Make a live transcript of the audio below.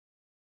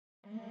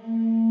Hello,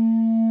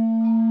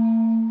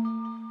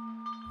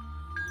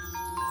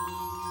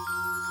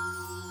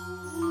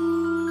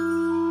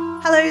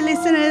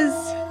 listeners.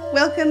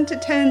 Welcome to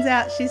Turns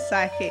Out She's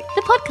Psychic.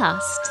 The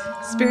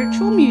podcast.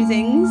 Spiritual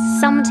musings.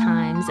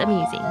 Sometimes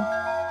amusing.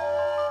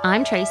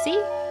 I'm Tracy.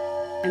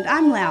 And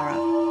I'm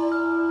Laura.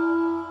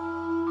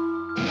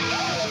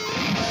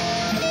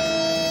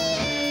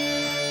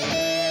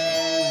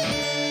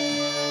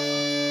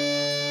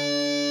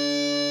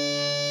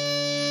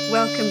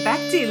 Welcome back,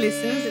 dear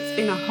listeners. It's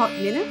been a hot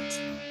minute.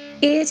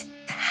 It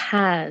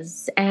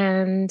has.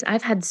 And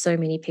I've had so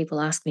many people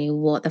ask me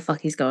what the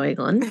fuck is going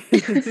on. Do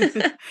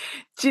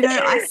you know,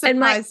 I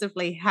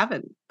surprisingly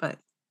haven't, but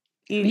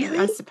Really?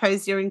 I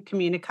suppose you're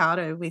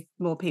incommunicado with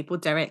more people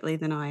directly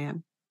than I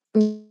am.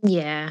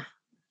 Yeah.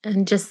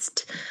 And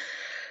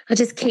I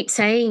just keep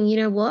saying, you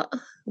know what?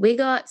 We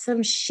got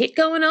some shit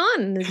going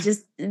on. It's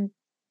just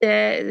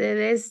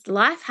there's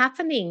life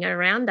happening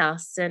around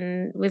us,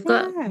 and we've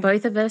got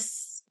both of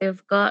us.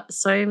 We've got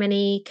so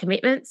many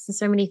commitments and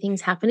so many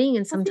things happening,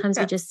 and sometimes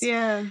we just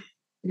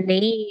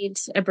need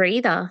a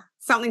breather.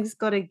 Something's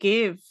got to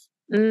give.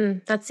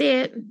 That's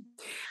it.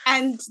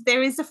 And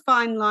there is a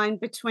fine line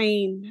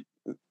between,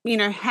 you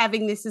know,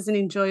 having this as an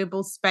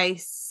enjoyable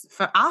space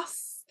for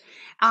us,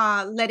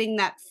 letting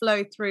that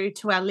flow through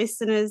to our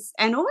listeners,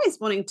 and always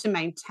wanting to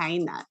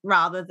maintain that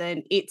rather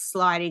than it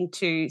sliding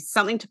to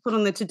something to put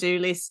on the to-do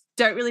list.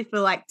 Don't really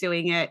feel like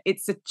doing it.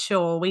 It's a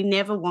chore. We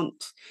never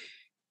want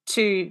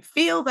to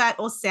feel that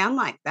or sound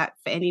like that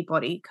for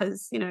anybody,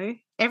 because, you know,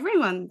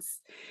 everyone's,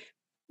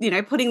 you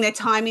know, putting their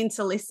time in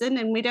to listen,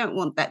 and we don't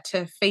want that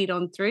to feed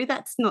on through.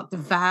 That's not the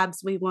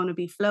vibes we want to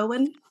be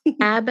flowing.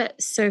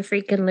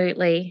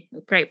 So-freaking-lutely.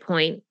 Great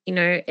point. You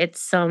know,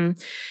 it's how long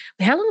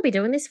are we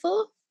doing this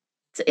for?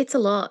 It's a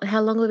lot.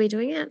 How long will we be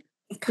doing it?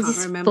 I can't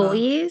remember. 4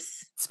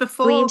 years? It's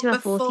before our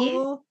fourth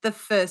year? the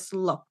first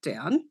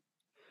lockdown.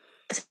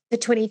 The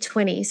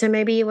 2020. So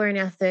maybe we're in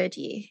our third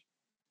year.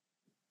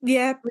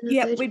 Yeah,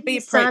 we'd be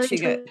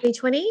approaching it.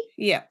 2020?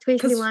 Yeah.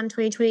 2021,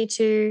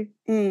 2022,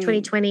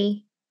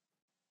 2020.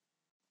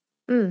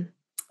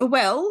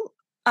 Well,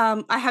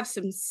 I have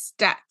some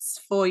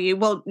stats for you.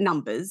 Well,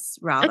 numbers,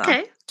 rather.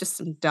 Okay. Just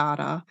some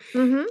data.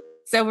 Mm-hmm.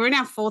 So we're in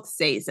our fourth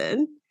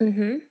season.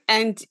 Mm-hmm.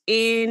 And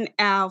in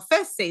our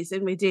first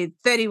season, we did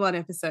 31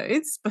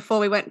 episodes before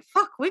we went,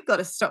 fuck, we've got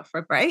to stop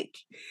for a break.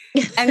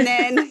 And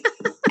then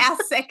our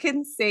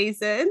second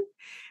season,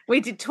 we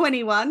did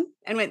 21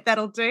 and went,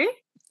 that'll do.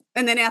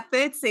 And then our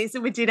third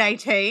season, we did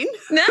 18.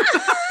 No.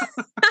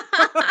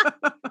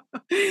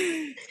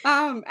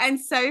 And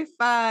so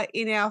far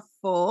in our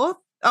fourth,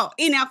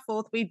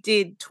 we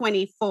did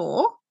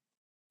 24.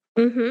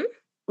 Mm-hmm.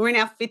 We're in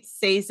our fifth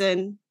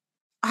season.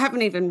 I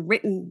haven't even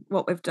written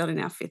what we've done in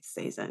our fifth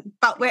season,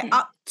 but we're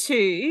up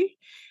to,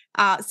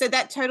 so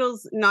that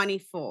totals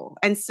 94.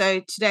 And so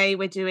today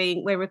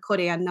we're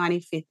recording our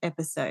 95th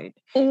episode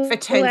for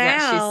Turns Out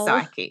She's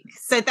Psychic.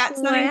 So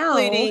that's not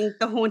including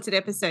the haunted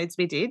episodes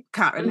we did.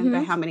 Can't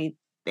remember how many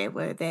there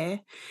were there.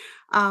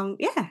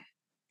 Yeah.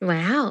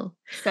 Wow.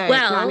 So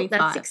well, 95.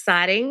 That's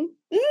exciting.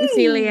 It's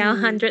nearly our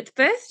 100th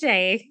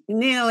birthday.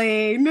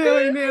 Nearly.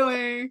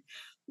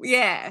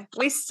 Yeah.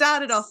 We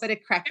started off at a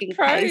cracking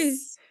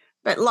pace,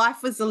 but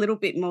life was a little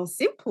bit more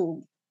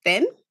simple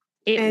then.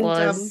 It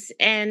was.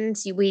 And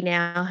we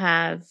now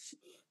have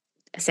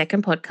a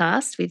second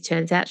podcast with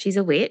Turns Out She's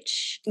a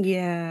Witch.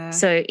 Yeah.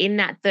 So in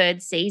that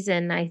third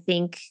season, I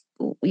think,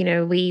 you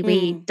know,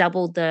 we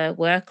doubled the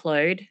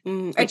workload,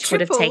 which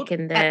would have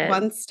taken at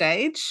one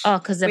stage. Oh,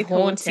 because of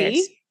Haunted.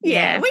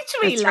 Yeah, which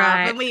we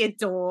love and we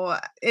adore.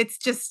 It's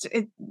just,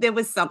 there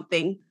was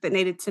something that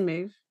needed to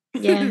move.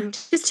 Yeah,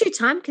 just too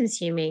time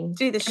consuming.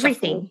 Do the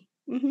everything.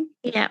 Mm-hmm.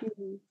 Yeah.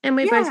 And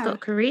we both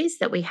got careers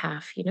that we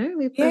have, you know,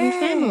 we've got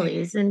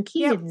families and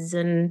kids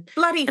and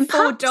bloody and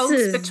 4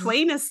 dogs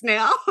between us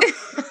now.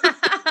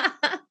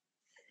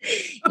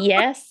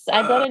 Yes,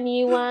 I got a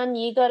new one.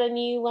 You got a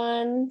new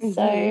one. Mm-hmm.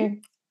 So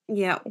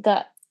yeah,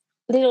 got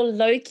little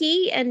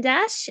Loki and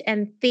Dash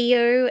and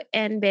Theo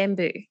and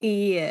Bamboo.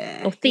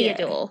 Yeah. Or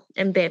Theodore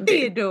and Bamboo.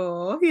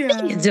 Theodore. Yeah.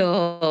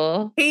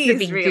 Theodore. He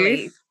is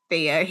really goof.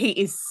 Theo. He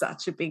is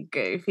such a big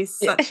goof. He's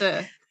such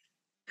a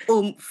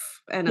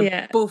oomph and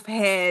a buff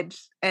head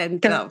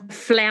and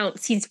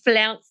flounce. He's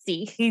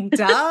flouncy. He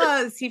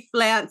does. He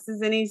flounces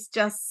and he's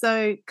just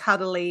so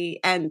cuddly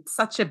and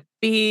such a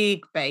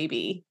big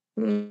baby.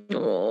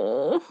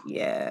 Oh.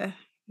 Yeah.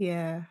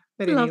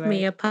 But love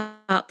me a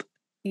pup.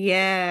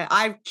 Yeah,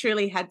 I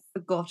truly had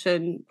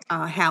forgotten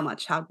how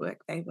much hard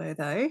work they were,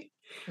 though.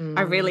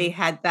 I really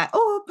had that,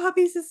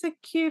 puppies are so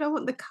cute, I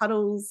want the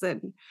cuddles,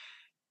 and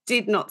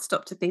did not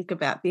stop to think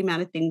about the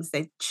amount of things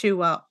they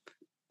chew up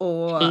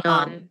or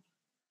the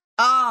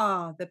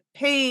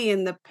pee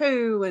and the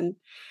poo, and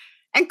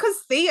because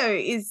Theo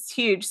is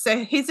huge,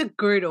 so he's a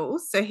Groodle,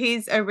 so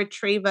he's a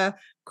retriever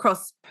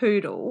cross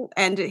poodle,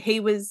 and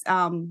he was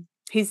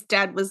his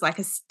dad was like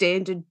a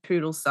standard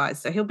poodle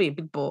size, so he'll be a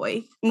big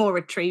boy, more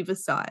retriever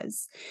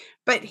size.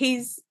 But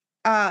he's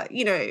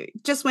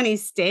just when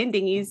he's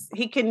standing,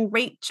 he can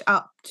reach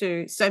up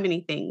to so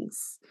many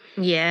things.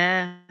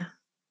 Yeah.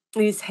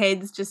 His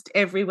head's just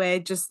everywhere,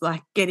 just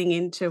like getting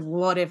into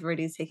whatever it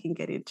is he can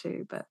get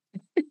into. But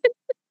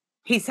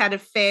he's had a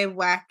fair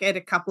whack at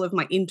a couple of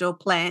my indoor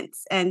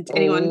plants, and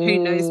anyone who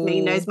knows me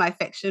knows my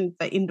affection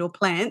for indoor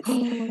plants.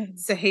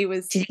 So he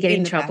was Did he get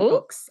in the trouble? bad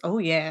books. Oh,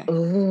 yeah.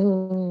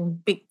 Oh,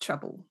 big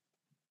trouble.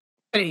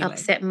 But anyway.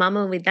 Upset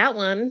mama with that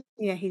one.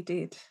 Yeah, he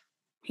did.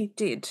 He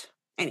did.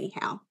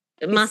 Anyhow,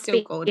 it he's must still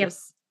be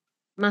gorgeous.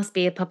 Must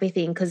be a puppy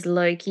thing because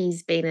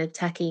Loki's been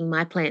attacking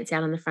my plants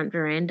out on the front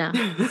veranda.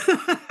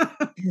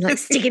 He's like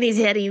sticking his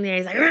head in there.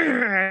 He's like,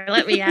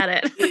 let me at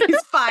it.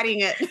 He's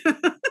fighting it.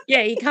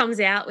 Yeah, he comes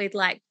out with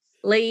like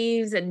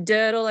leaves and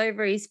dirt all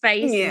over his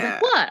face. Yeah. He's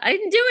like, what? I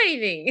didn't do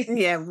anything.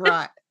 Yeah,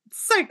 right.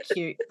 So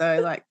cute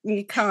though. Like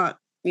you can't,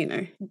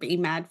 be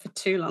mad for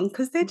too long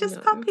because they're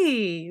just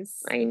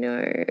puppies. I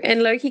know.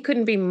 And Loki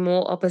couldn't be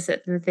more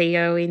opposite than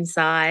Theo in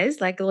size.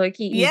 Like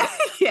Loki is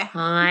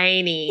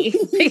tiny.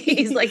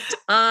 He's like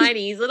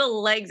tiny. His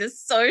little legs are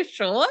so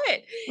short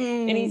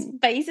and his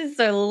face is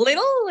so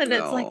little. And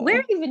it's like,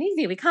 where even is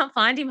he? We can't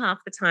find him half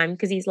the time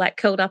because he's like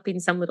curled up in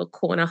some little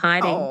corner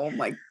hiding. Oh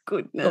my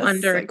goodness. Or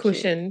under a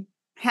cushion.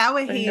 Cute. How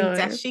are he and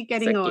Dashi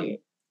getting on? Cute.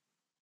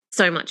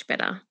 So much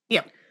better.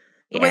 Yep.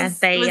 Yeah, was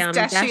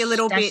Dashi a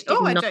little bit,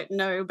 I don't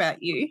know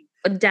about you.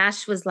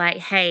 Dash was like,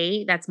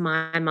 hey, that's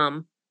my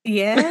mum.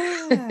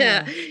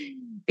 Yeah.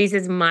 This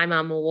is my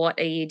mum. What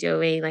are you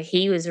doing? Like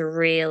he was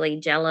really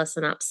jealous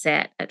and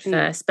upset at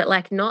first, but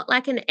like not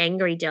like an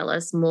angry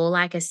jealous, more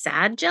like a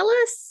sad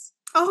jealous.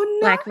 Oh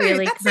no. Like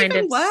really that's kind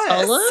even of worse.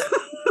 solemn.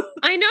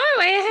 I know.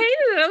 I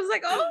hated it. I was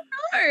like, oh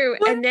no.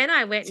 What? And then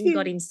I went and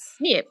got him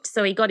snipped.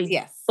 So he got his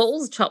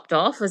balls chopped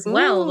off as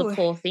well, the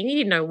poor thing. He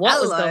didn't know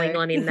what was going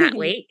on in that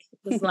week.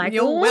 It was like,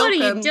 what are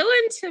you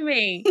doing to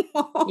me?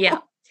 Yeah.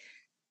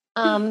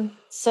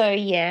 So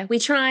yeah, we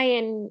try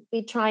and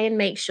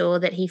make sure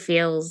that he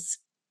feels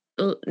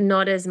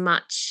not as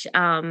much,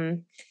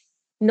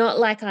 not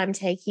like I'm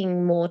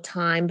taking more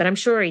time, but I'm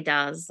sure he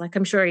does. Like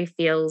I'm sure he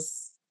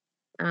feels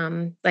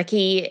like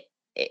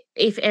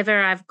if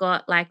ever I've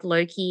got like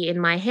Loki in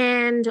my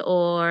hand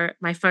or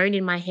my phone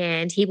in my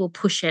hand, he will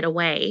push it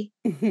away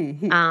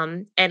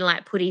and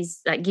like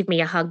give me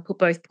a hug, put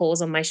both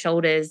paws on my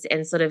shoulders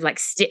and sort of like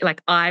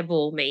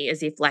eyeball me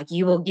as if like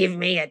you will give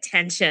me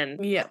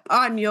attention. Yeah,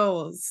 I'm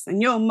yours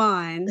and you're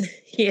mine.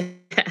 Yeah.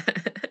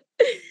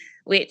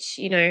 Which,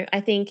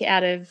 I think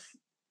out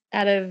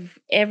of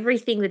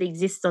everything that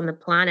exists on the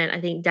planet,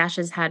 I think Dash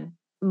has had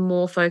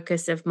more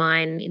focus of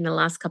mine in the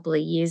last couple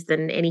of years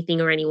than anything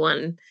or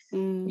anyone,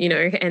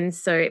 and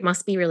so it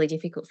must be really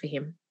difficult for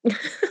him.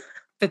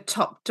 The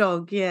top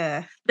dog,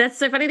 yeah. That's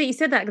so funny that you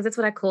said that because that's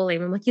what I call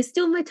him. I'm like, you're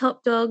still my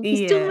top dog.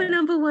 You're still my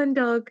number one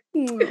dog.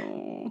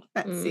 Oh,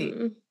 that's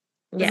it.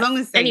 Yeah. As long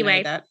as they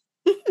know that.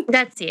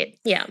 That's it.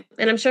 Yeah.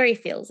 And I'm sure he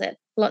feels it.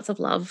 Lots of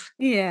love.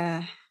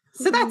 Yeah.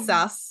 So that's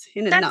us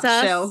in a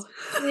nutshell.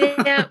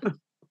 Yeah.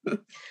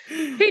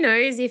 Who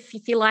knows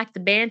if you like the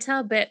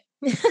banter, but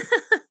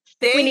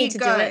we need to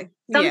do it.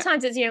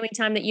 Sometimes it's the only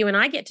time that you and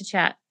I get to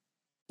chat.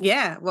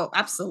 Yeah, well,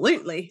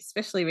 absolutely,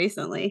 especially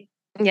recently.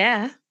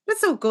 Yeah.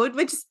 It's all good.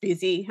 We're just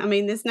busy. I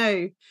mean, there's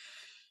no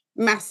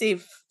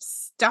massive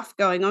stuff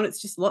going on.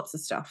 It's just lots of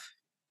stuff.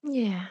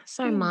 Yeah,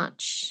 so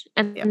much.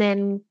 And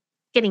then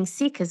getting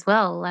sick as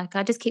well. Like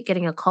I just keep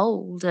getting a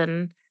cold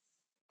and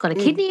got a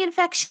kidney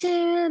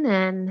infection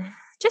and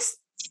just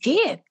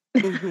shit.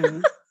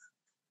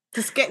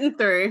 Just getting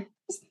through.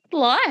 Just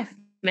life,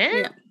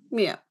 man.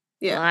 Yeah.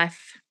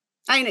 Life.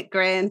 Ain't it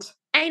grand?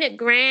 Ain't it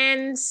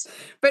grand?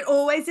 But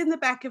always in the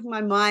back of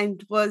my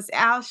mind was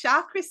our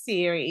chakra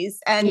series,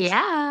 and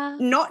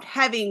not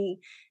having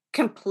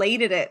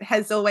completed it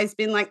has always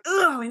been like,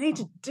 oh, we need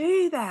to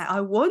do that.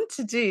 I want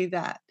to do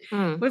that.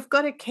 We've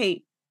got to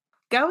keep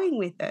going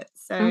with it.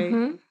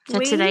 So,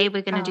 today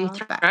we're going to do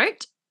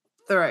throat.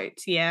 Throat,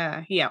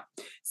 yeah.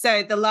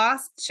 So the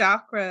last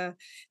chakra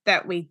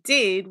that we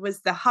did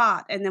was the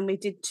heart, and then we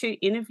did 2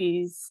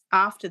 interviews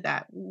after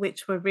that,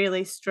 which were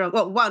really strong.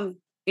 Well, 1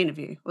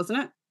 interview,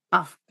 wasn't it?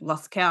 I've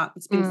lost count.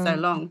 It's been so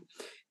long.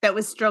 That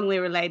was strongly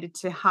related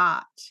to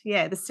heart.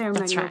 Yeah, the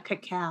ceremonial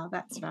cacao.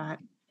 That's right.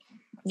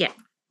 Yeah.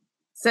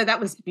 So that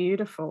was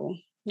beautiful.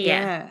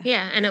 Yeah.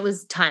 And it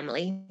was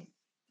timely.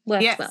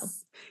 Worked well.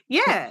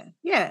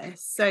 Yeah.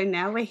 So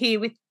now we're here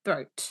with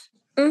throat.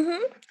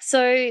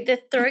 So the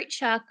throat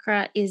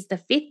chakra is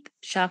the 5th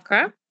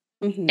chakra.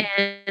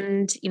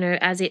 And,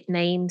 as its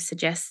name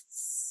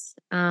suggests,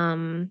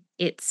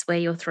 it's where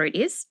your throat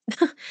is.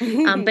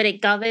 But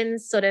it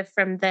governs sort of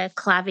from the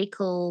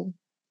clavicle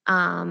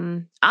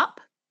up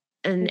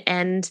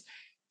and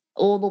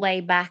all the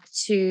way back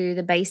to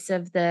the base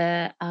of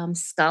the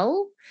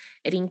skull.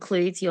 It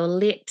includes your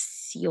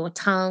lips, your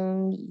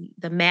tongue,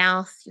 the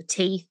mouth, your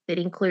teeth. It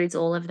includes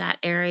all of that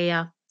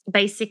area,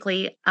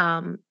 basically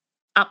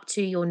up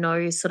to your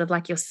nose, sort of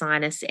like your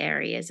sinus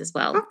areas as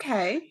well.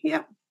 Okay,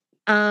 yep.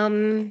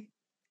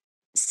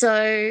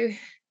 So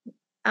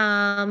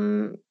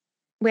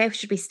where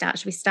should we start?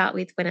 Should we start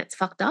with when it's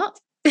fucked up?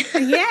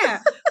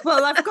 Yeah.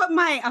 Well, I've got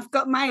my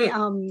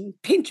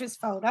Pinterest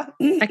folder.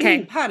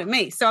 Okay. Pardon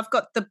me. So I've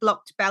got the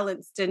blocked,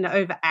 balanced, and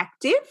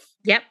overactive.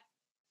 Yep.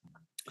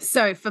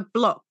 So for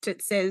blocked,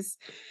 it says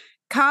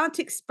can't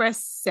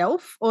express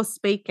self or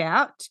speak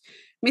out,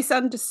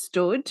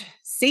 misunderstood,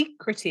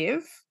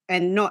 secretive,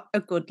 and not a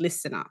good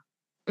listener.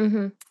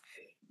 Mm-hmm.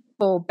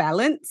 For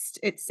balanced,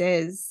 it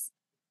says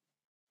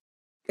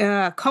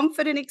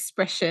confident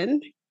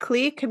expression,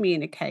 clear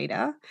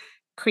communicator,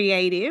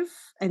 creative,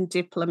 and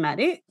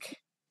diplomatic.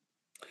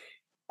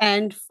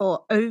 And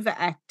for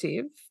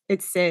overactive,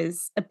 it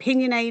says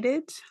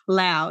opinionated,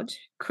 loud,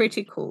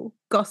 critical,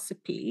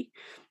 gossipy,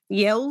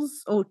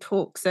 yells or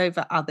talks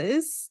over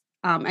others,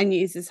 and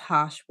uses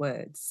harsh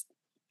words.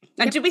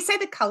 And Yep. did we say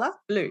the colour?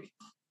 Blue.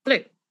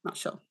 Blue. Not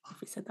sure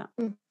if we said that.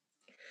 Mm.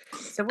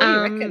 So what do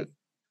you reckon?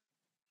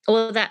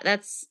 Well,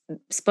 that's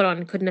spot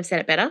on. Couldn't have said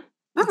it better.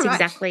 It's right.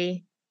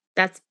 exactly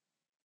that's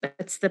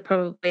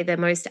probably the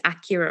most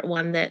accurate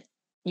one that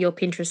your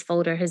Pinterest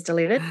folder has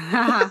delivered.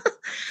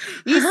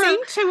 You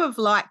seem to have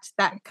liked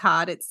that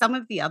card. It's some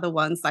of the other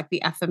ones, like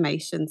the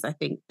affirmations, I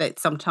think, that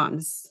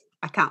sometimes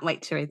I can't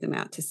wait to read them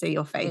out to see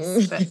your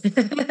face. But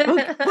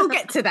we'll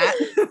get to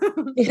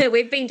that. Yeah,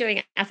 we've been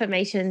doing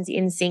affirmations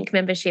in Sync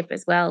membership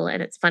as well.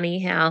 And it's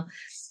funny how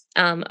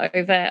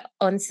over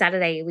on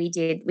Saturday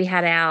we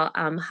had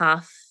our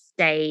half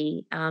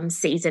day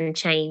season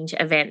change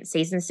event,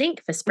 Season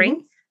Sync for spring.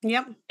 Mm-hmm.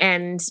 Yep.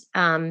 And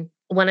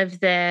one of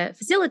the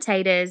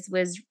facilitators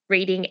was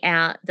reading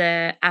out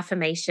the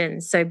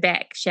affirmations. So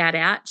Beck, shout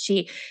out.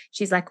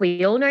 She's like,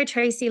 we all know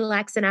Tracy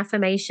likes an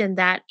affirmation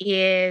that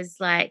is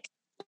like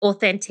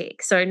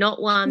authentic. So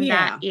not one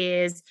that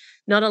is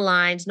not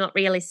aligned, not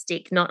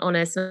realistic, not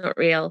honest, not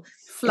real.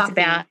 Fluffy. It's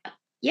about,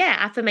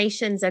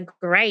 affirmations are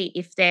great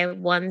if they're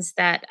ones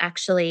that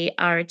actually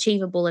are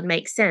achievable and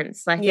make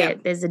sense. Like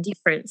there's a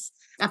difference.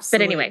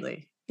 Absolutely. But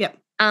anyway. Yep.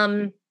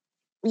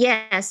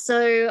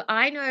 So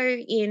I know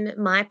in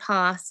my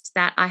past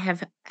that I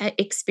have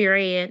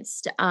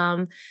experienced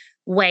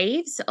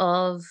waves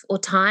of or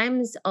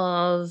times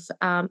of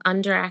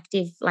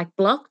underactive, like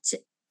blocked,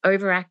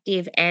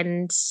 overactive,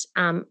 and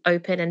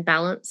open and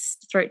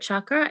balanced throat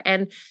chakra.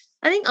 And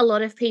I think a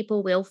lot of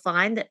people will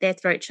find that their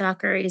throat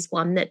chakra is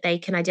one that they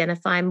can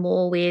identify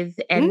more with.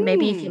 And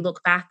maybe if you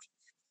look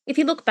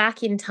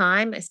back in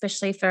time,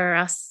 especially for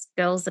us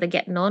girls that are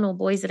getting on or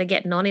boys that are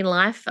getting on in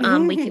life,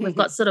 we've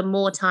got sort of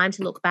more time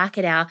to look back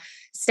at our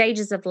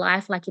stages of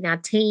life, like in our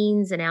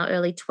teens and our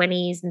early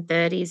 20s and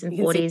 30s and 40s.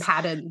 You can see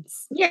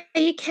patterns. Yeah,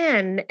 you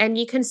can. And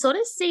you can sort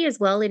of see as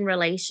well in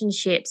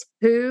relationships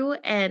who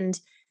and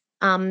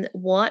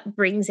what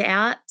brings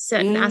out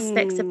certain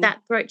aspects of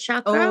that throat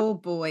chakra. Oh,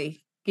 boy.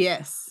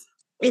 Yes.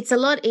 It's a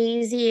lot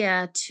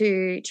easier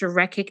to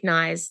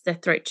recognize the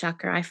throat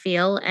chakra, I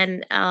feel,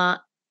 and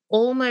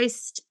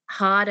almost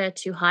harder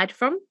to hide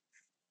from,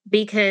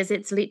 because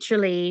it's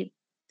literally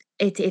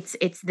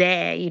it's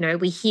there. You know,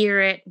 we hear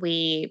it,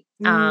 we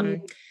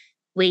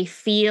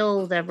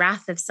feel the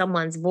wrath of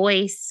someone's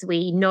voice,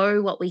 we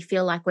know what we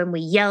feel like when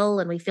we yell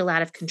and we feel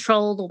out of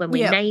control, or when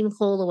we name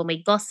call, or when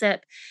we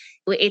gossip.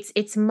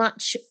 It's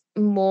much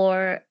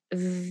more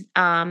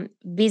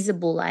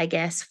visible, I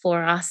guess,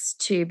 for us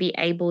to be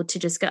able to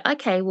just go,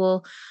 okay,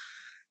 well,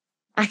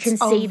 I can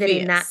see that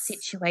in that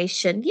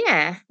situation,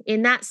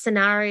 in that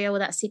scenario or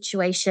that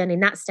situation,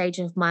 in that stage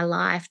of my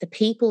life, the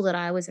people that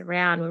I was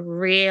around were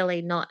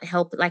really not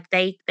helping. Like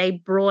they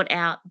brought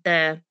out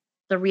the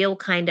real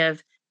kind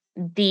of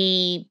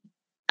the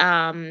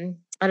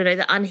I don't know,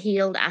 the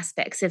unhealed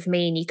aspects of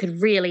me, and you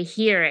could really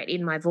hear it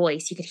in my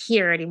voice. You could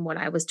hear it in what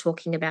I was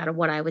talking about or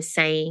what I was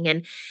saying.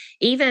 And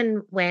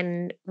even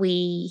when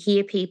we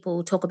hear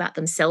people talk about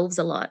themselves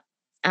a lot,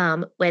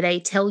 where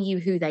they tell you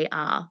who they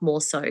are more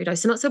so.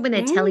 So not so when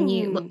they're telling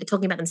you what they're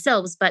talking about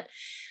themselves, but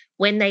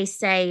when they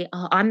say,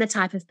 oh, I'm the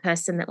type of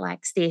person that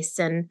likes this,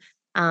 and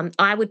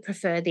I would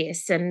prefer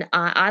this, and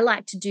I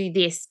like to do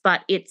this,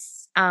 but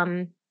it's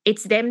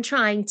them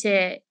trying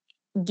to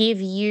give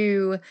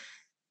you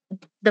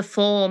the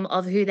form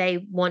of who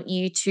they want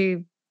you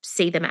to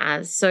see them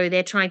as. So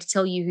they're trying to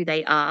tell you who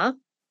they are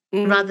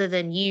rather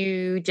than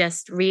you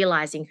just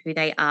realizing who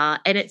they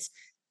are. And it's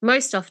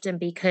most often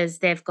because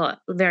they've got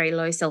very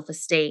low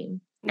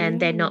self-esteem and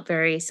they're not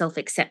very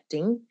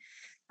self-accepting.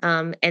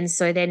 And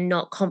so they're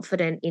not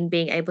confident in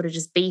being able to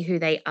just be who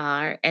they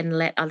are and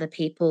let other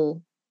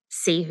people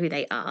see who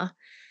they are.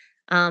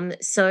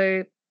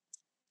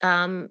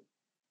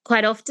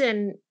 Quite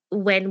often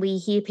when we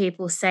hear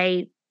people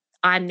say,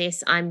 I'm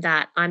this, I'm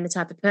that, I'm the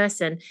type of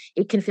person,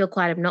 it can feel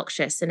quite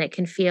obnoxious, and it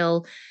can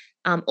feel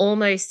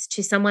almost,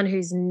 to someone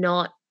who's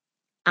not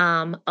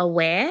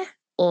aware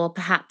or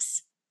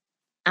perhaps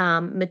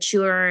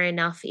mature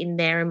enough in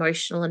their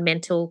emotional and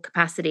mental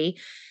capacity,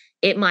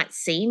 it might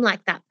seem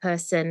like that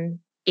person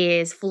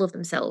is full of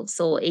themselves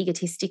or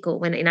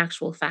egotistical, when in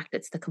actual fact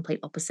it's the complete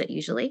opposite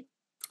usually.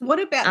 What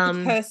about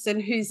the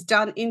person who's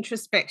done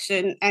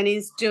introspection and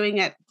is doing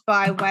it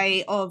by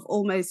way of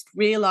almost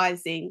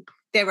realizing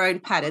their own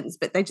patterns,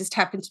 but they just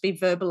happen to be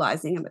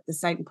verbalizing them at the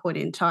same point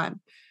in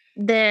time?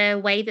 the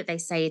way that they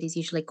say it is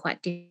usually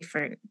quite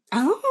different.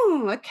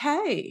 Oh,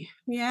 okay.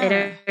 They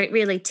Yeah. don't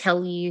really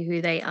tell you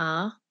who they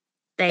are.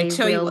 They They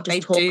tell you will what they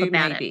just talk do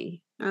about it.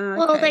 maybe. Oh,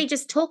 Well, they okay.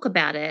 just talk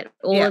about it,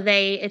 or Yeah.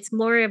 it's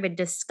more of a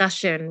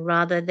discussion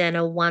rather than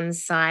a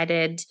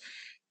one-sided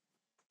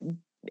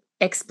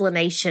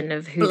explanation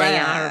of who they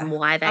are and Blah.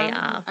 why they Oh,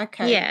 are.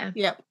 okay. Yeah.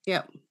 Yep,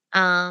 yep.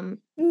 Um,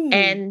 Mm.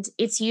 and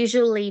it's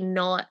usually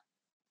not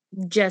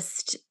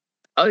just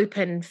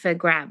open for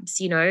grabs,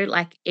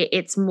 like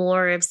it's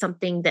more of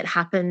something that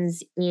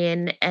happens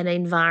in an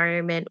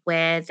environment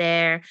where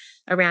they're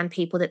around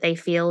people that they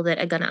feel that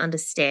are going to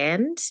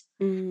understand.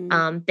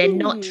 Mm. They're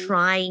not Mm.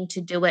 trying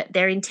to do it.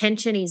 Their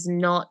intention is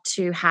not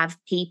to have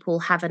people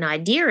have an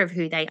idea of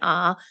who they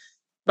are,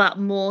 but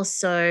more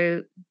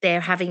so they're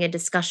having a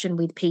discussion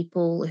with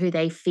people who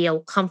they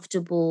feel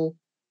comfortable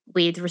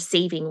with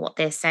receiving what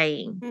they're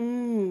saying.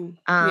 Mm.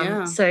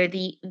 Yeah. So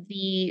the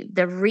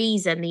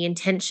reason, the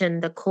intention,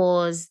 the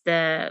cause,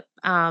 the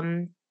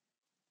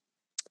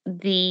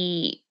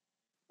the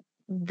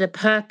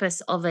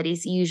purpose of it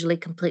is usually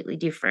completely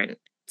different.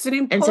 It's an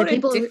And so important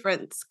people,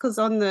 difference because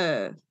on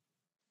the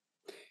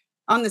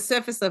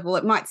surface level,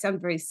 it might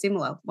sound very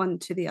similar one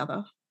to the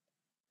other.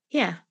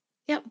 yeah,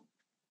 yep.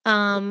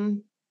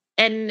 And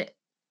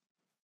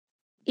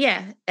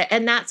yeah,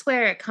 and that's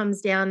where it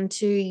comes down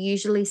to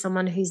usually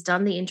someone who's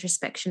done the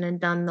introspection and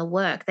done the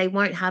work. They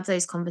won't have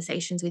those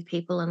conversations with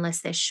people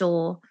unless they're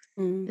sure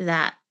Mm.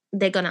 that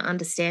they're going to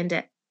understand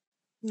it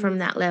from Mm.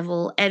 that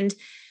level. And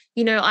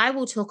I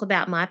will talk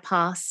about my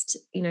past.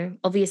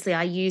 Obviously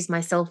I use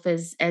myself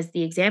as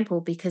the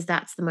example because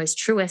that's the most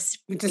truest.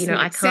 It just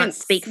I makes can't sense.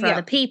 speak for other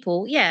Yeah,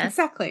 people. Yeah.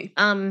 exactly.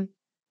 Um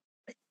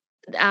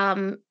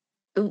um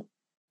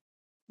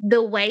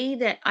the way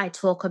that I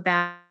talk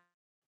about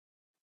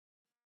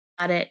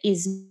it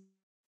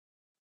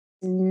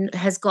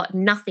has got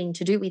nothing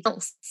to do with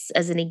else.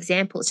 As an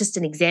example, it's just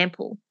an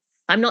example.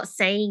 I'm not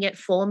saying it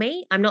for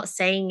me. I'm not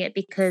saying it For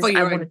because I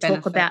your want own to talk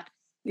benefit. about,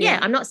 yeah, Yeah.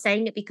 I'm not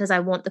saying it because I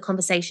want the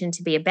conversation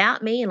to be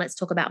about me and let's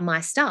talk about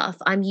my stuff.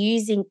 I'm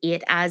using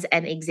it as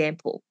an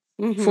example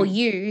for Mhm.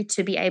 you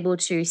to be able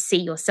to see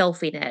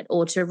yourself in it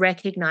or to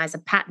recognize a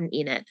pattern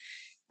in it.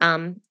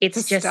 To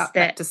It's just start that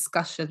that,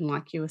 discussion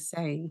like you were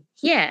saying.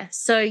 yeah.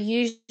 So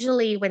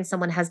usually when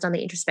someone has done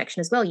the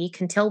introspection as well, you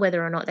can tell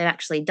whether or not they've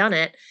actually done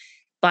it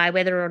by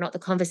whether or not the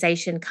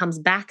conversation comes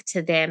back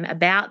to them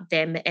about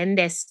them and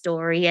their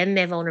story and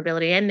their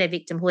vulnerability and their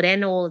victimhood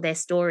and all of their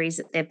stories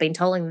that they've been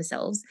telling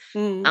themselves,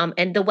 Mm.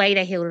 and the way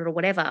they healed it or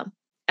whatever,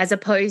 as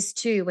opposed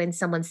to when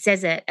someone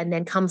says it and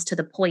then comes to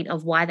the point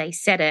of why they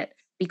said it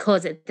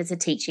because there's a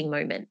teaching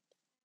moment.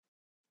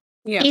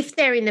 Yeah. If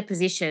they're in the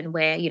position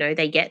where,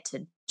 they get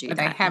to do They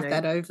that, have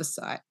that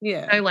oversight.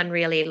 Yeah. no one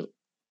really,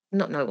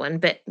 not no one,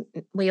 but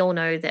we all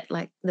know that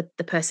like the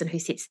person who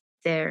sits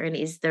there and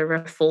is the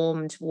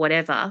reformed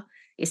whatever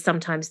is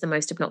sometimes the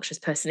most obnoxious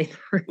person in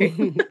the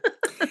room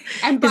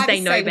And because by the they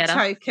know same better.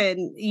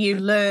 token, you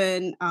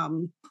learn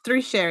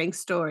through sharing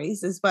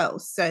stories as well.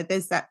 So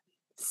there's that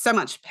so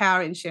much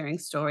power in sharing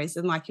stories.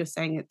 And like you're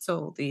saying, it's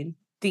all the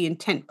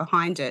intent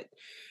behind it.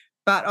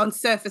 But on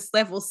surface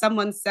level,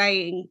 someone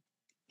saying,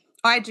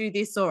 I do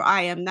this or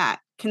I am that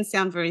can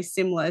sound very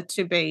similar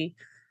to be,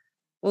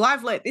 well,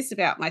 I've learnt this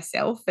about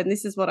myself and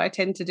this is what I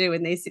tend to do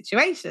in these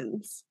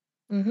situations.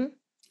 Hmm.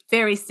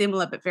 Very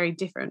similar, but very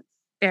different.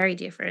 Very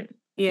different.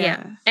 Yeah.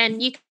 Yeah.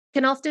 And you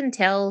can often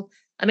tell,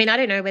 I mean, I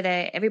don't know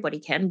whether everybody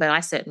can, but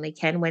I certainly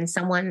can, when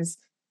someone's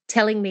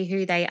telling me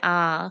who they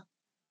are,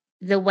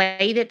 the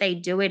way that they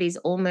do it is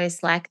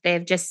almost like they're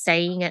just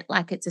saying it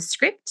like it's a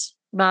script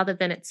rather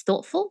than it's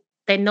thoughtful.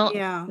 They're not,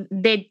 Yeah.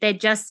 they're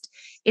just,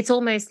 it's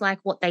almost like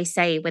what they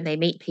say when they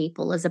meet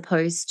people as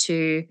opposed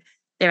to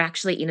they're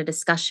actually in a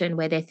discussion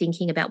where they're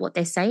thinking about what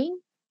they're saying.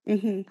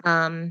 Hmm.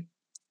 Um,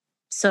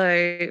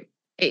 so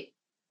it,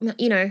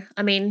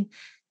 I mean,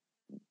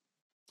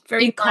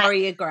 Very in my,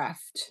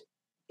 choreographed,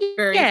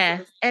 very sort yeah.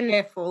 of And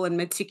careful and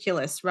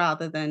meticulous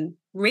rather than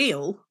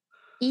real.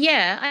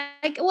 yeah,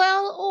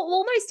 well,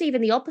 almost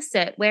even the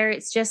opposite, where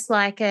it's just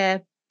like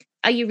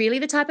are you really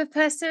the type of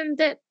person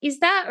that is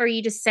that, or are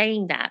you just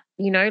saying that?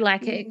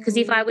 Like, because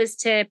if I Mm. was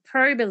to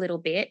probe a little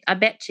bit, I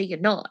bet you you're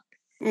not.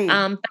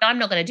 Mm. But I'm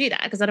not going to do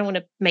that because I don't want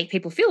to make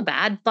people feel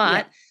bad. Yeah.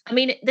 But I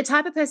mean, the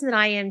type of person that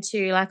I am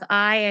too, like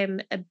I am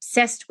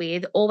obsessed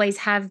with, always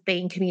have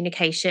been,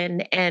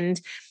 communication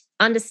and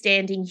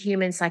understanding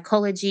human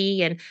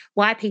psychology and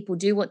why people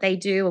do what they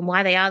do and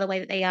why they are the way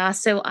that they are.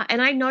 So,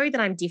 and I know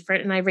that I'm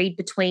different and I read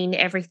between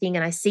everything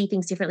and I see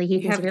things differently, hear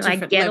You things have a differently. I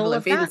different get level all of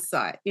of that.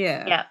 insight.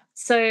 Yeah. Yeah.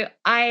 So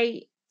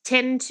I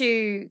tend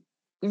to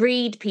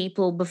read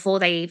people before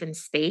they even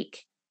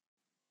speak.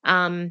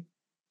 Um,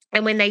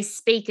 and when they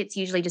speak, it's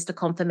usually just a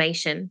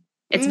confirmation.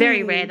 It's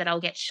very rare Mm. that I'll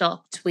get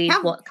shocked with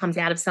How what comes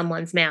out of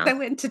someone's mouth.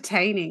 so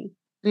entertaining.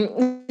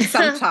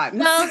 Sometimes.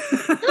 Well,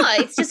 no,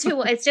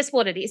 it's just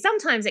what it is.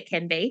 Sometimes it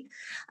can be,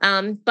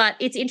 but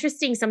it's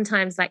interesting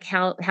sometimes, like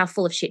how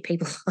full of shit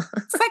people are.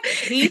 It's like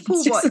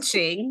people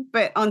watching,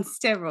 but on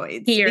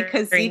steroids.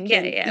 Because you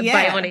can,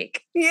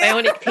 bionic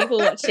people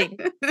watching.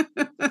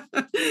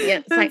 Yeah,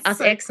 it's like us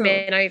so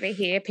X-Men cool. over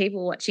here.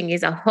 People watching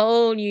is a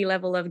whole new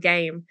level of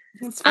game.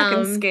 It's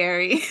fucking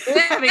scary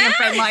having a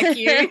friend like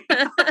you.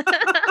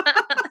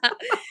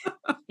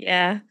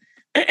 Yeah.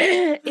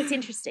 It's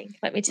interesting,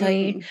 let me tell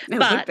you. It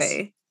but would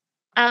be.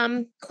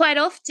 Quite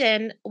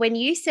often, when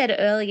you said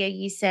earlier,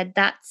 you said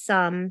that's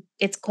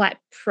it's quite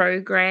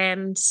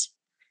programmed.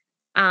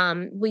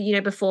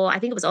 Before, I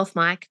think it was off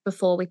mic,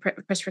 before we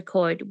press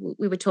record,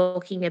 we were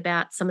talking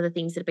about some of the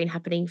things that have been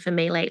happening for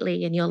me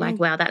lately, and you're like,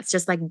 wow, that's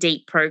just like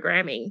deep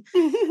programming.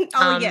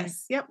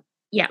 Yes. Yep.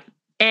 Yeah.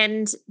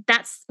 And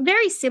that's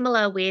very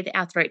similar with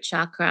our throat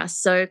chakra.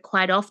 So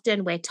quite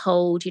often we're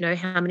told,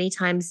 how many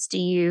times do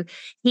you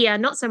hear,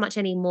 not so much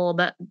anymore,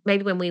 but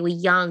maybe when we were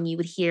young, you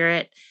would hear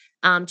it,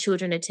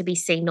 children are to be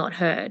seen, not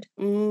heard.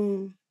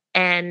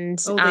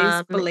 And all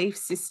these belief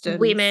systems.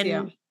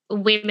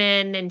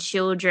 Women and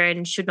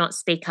children should not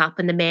speak up,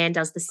 and the man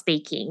does the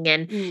speaking,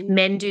 and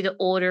men do the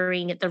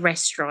ordering at the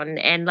restaurant.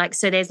 And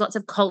so there's lots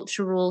of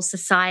cultural,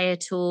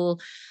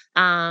 societal,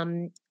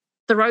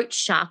 throat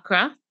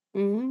chakra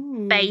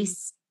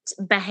based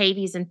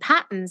behaviors and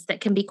patterns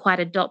that can be quite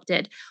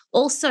adopted.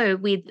 Also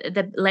with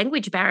the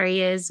language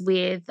barriers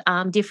with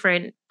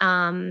different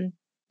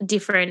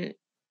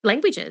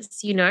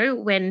languages,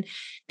 when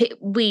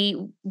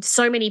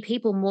so many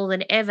people, more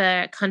than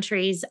ever,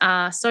 countries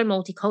are so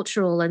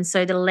multicultural, and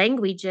so the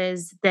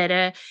languages that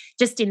are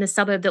just in the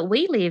suburb that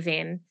we live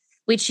in,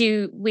 which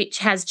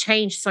has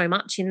changed so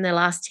much in the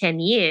last 10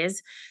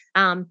 years,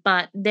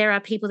 but there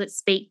are people that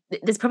speak,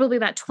 there's probably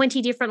about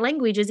 20 different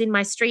languages in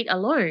my street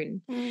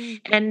alone.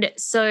 And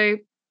so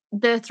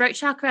the throat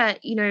chakra,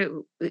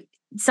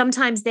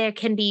 sometimes there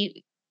can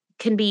be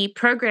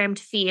programmed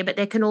fear, but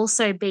there can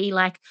also be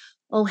like,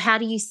 oh, how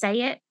do you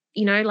say it?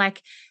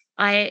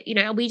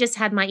 We just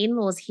had my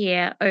in-laws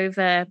here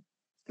over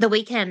the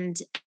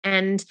weekend,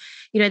 and,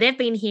 they've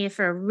been here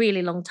for a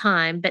really long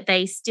time, but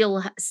they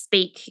still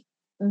speak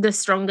the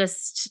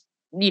strongest,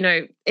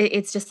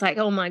 it's just like,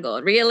 oh my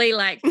God, really?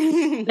 Like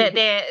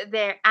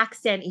their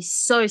accent is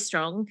so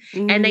strong,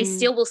 and they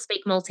still will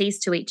speak Maltese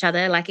to each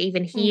other, like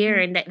even here,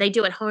 and they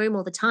do at home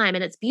all the time,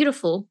 and it's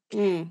beautiful.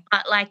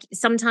 But like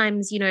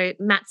sometimes,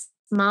 Matt's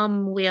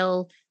mum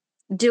will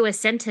do a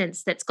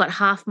sentence that's got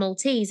half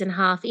Maltese and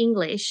half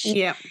English.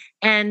 Yeah.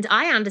 And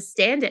I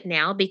understand it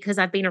now because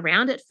I've been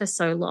around it for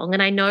so long,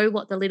 and I know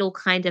what the little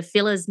kind of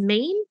fillers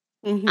mean.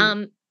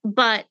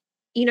 But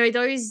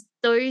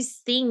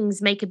those things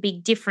make a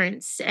big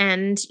difference.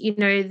 And,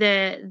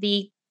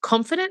 the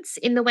confidence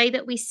in the way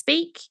that we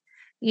speak,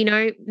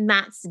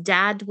 Matt's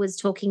dad was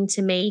talking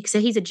to me.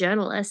 So he's a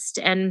journalist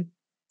and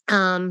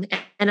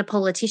a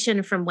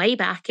politician from way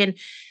back. And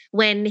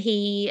when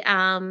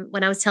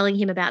I was telling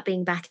him about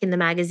being back in the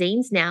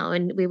magazines now,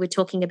 and we were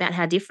talking about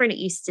how different it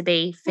used to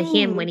be for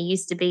him when he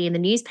used to be in the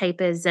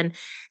newspapers, and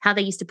how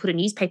they used to put a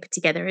newspaper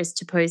together as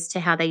opposed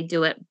to how they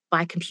do it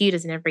by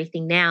computers and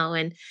everything now.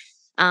 And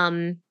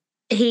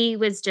he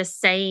was just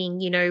saying,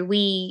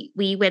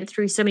 we went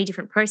through so many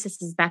different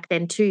processes back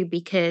then too,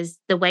 because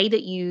the way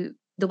that you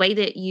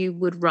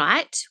would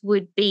write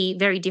would be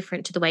very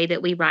different to the way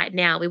that we write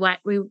now.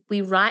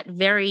 We write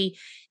very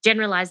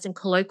generalized and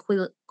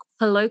colloquially,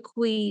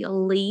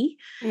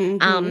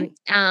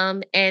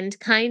 and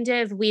kind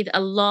of with a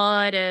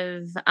lot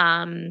of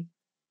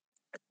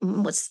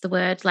what's the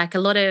word? Like a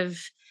lot of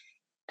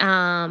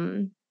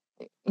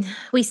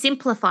we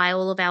simplify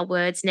all of our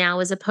words now,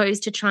 as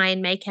opposed to try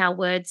and make our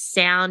words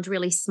sound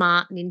really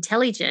smart and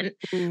intelligent.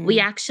 We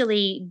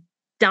actually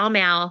dumb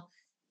our,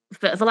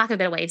 for lack of a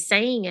better way of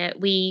saying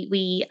it,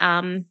 we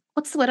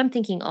what's the word I'm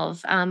thinking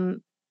of?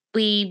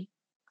 We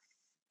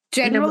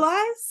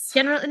generalize?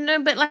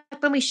 But like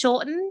when we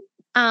shorten,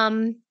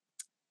 I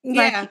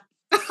can't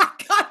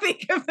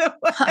think of the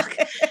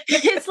word.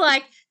 It's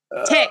like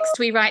text,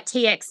 we write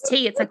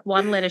TXT, it's like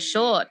one letter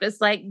short. It's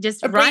like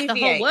just write the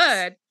whole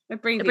word.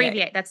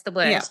 Abbreviate, that's the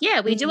word.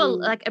 Yeah, we do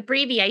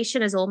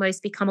abbreviation has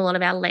almost become a lot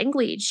of our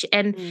language.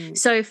 And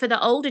so for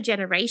the older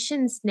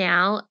generations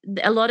now,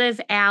 a lot of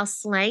our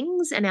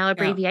slangs and our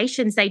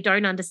abbreviations they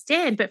don't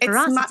understand. But for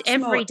us, it's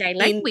everyday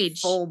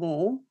language.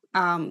 Informal,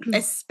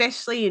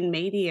 especially in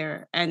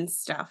media and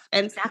stuff.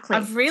 And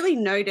I've really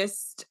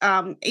noticed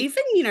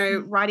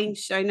even, writing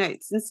show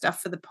notes and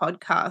stuff for the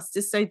podcast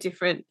is so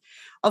different,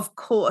 of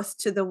course,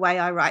 to the way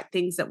I write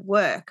things at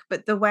work.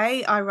 But the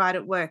way I write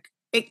at work,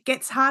 it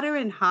gets harder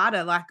and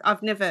harder. Like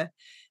I've never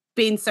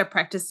been so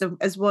practiced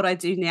as what I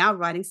do now,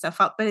 writing stuff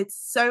up, but it's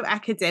so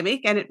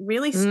academic and it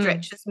really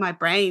stretches my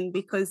brain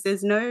because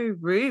there's no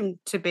room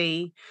to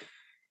be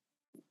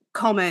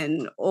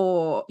common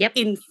or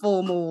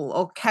informal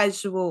or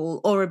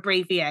casual or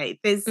abbreviate.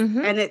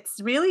 And it's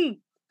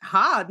really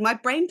hard. My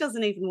brain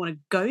doesn't even want to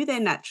go there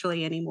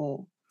naturally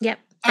anymore. Yep.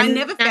 I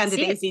never found it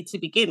easy to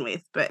begin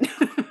with, but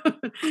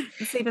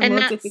it's even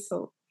more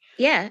difficult.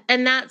 Yeah.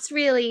 And that's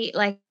really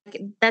like,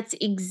 that's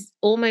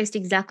almost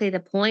exactly the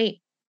point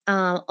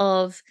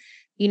of,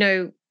 you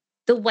know,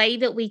 the way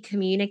that we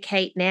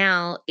communicate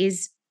now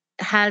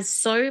has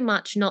so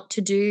much not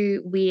to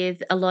do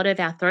with a lot of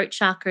our throat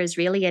chakras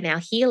really and our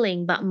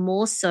healing, but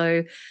more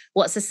so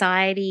what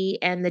society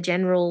and the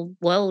general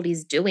world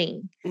is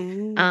doing.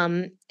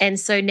 And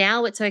so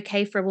now it's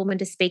okay for a woman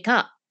to speak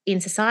up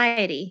in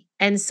society.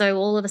 And so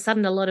all of a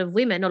sudden, a lot of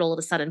women, not all of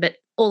a sudden, but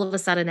all of a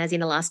sudden, as in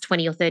the last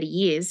 20 or 30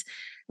 years,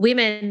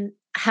 women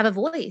have a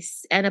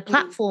voice and a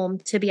platform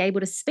to be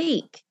able to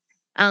speak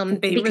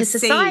because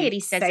society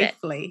says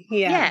safely. it.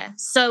 Yeah.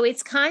 So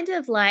it's kind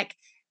of like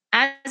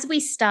as we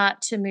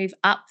start to move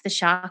up the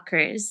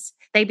chakras,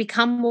 they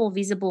become more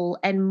visible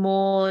and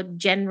more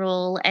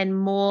general and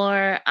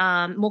more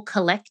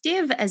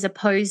collective, as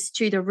opposed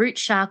to the root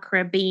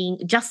chakra being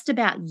just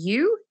about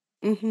you,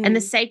 and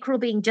the sacral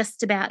being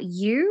just about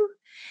you,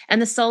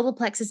 and the solar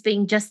plexus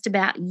being just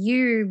about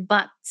you,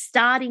 but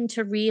starting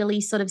to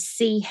really sort of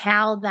see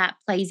how that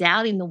plays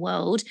out in the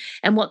world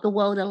and what the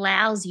world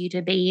allows you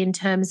to be in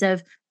terms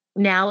of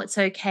now it's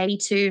okay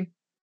to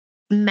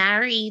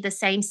marry the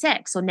same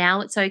sex, or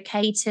now it's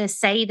okay to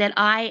say that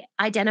I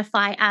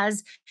identify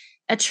as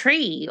a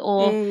tree,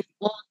 or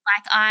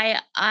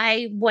like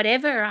I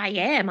whatever I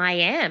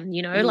am,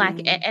 you know,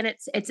 like, and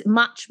it's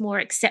much more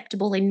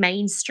acceptable in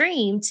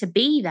mainstream to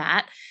be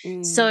that.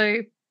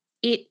 So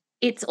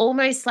it's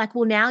almost like,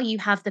 well, now you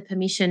have the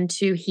permission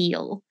to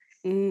heal.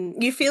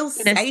 You feel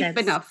safe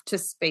enough to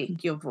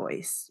speak your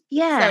voice.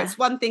 Yeah. So it's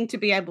one thing to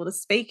be able to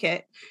speak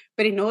it,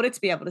 but in order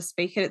to be able to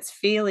speak it, it's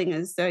feeling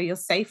as though you're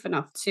safe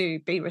enough to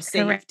be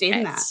received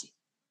in that.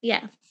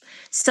 Yeah.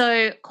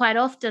 So quite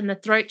often the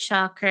throat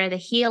chakra, the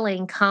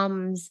healing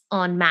comes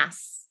en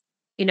masse.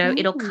 You know,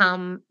 it'll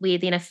come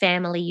within a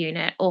family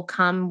unit, or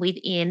come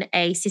within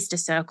a sister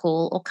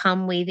circle, or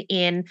come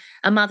within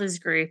a mother's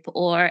group,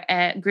 or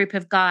a group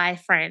of guy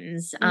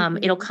friends.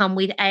 It'll come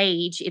with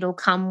age. It'll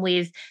come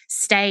with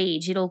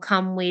stage. It'll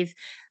come with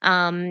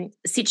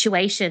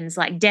situations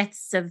like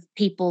deaths of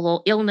people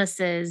or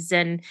illnesses,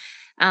 and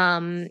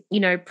you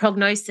know,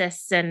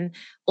 prognosis, and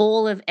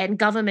and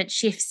government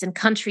shifts and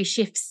country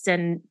shifts,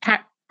 and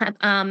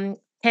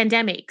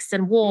pandemics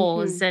and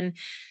wars, and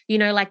you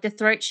know, like the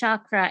throat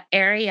chakra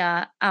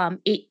area,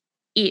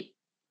 it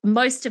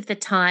most of the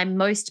time,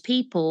 most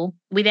people,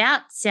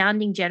 without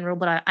sounding general,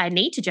 but I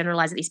need to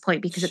generalize at this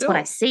point because it's what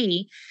I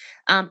see.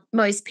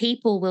 Most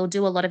people will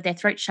do a lot of their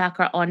throat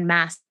chakra en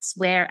masse,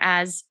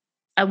 whereas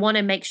I want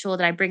to make sure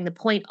that I bring the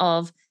point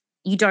of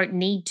you don't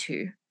need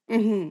to.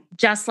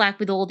 Just like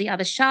with all the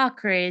other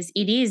chakras,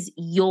 it is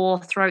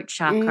your throat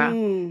chakra.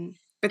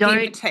 But the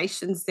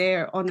invitation's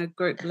there on a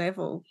group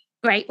level.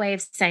 Great way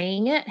of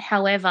saying it.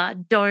 However,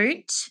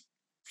 don't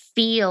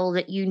feel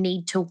that you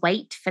need to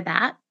wait for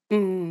that.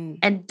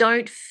 And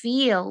don't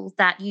feel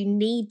that you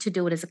need to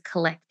do it as a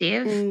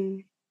collective.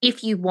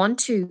 If you want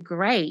to,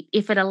 great.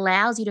 If it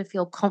allows you to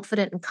feel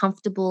confident and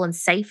comfortable and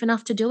safe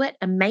enough to do it,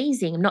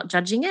 amazing. I'm not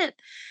judging it,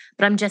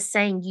 but I'm just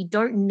saying you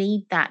don't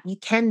need that. You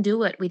can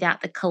do it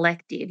without the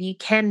collective. You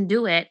can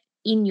do it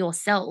in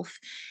yourself.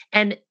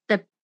 And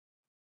the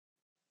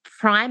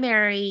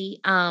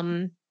primary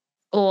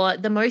or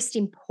the most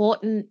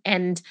important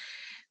and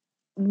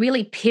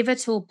really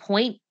pivotal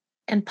point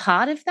and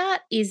part of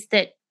that is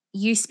that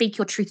you speak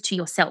your truth to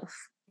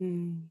yourself.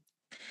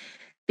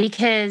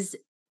 Because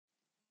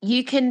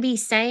you can be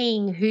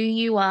saying who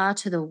you are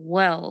to the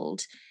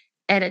world,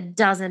 and it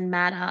doesn't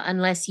matter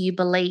unless you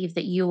believe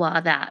that you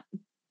are that.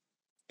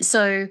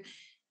 So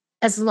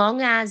as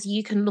long as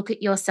you can look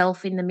at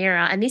yourself in the mirror,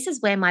 and this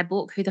is where my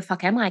book, Who the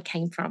Fuck Am I,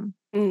 came from.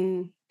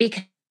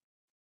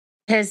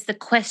 Because the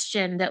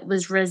question that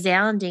was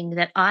resounding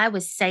that I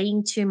was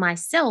saying to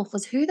myself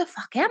was, who the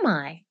fuck am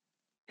I?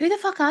 Who the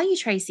fuck are you,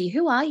 Tracy?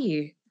 Who are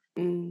you?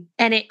 And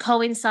it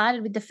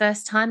coincided with the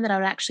first time that I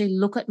would actually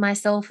look at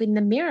myself in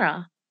the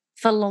mirror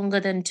for longer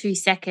than 2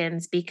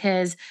 seconds,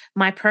 because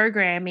my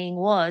programming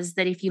was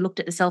that if you looked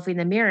at yourself in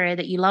the mirror,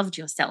 that you loved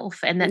yourself,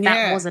 and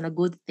that wasn't a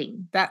good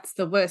thing. That's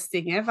the worst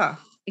thing ever.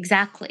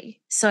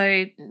 Exactly.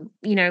 So,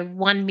 you know,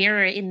 one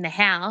mirror in the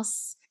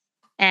house,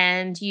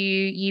 and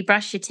you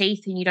brush your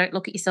teeth and you don't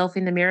look at yourself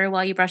in the mirror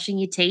while you're brushing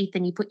your teeth,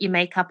 and you put your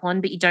makeup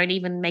on, but you don't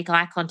even make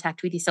eye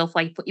contact with yourself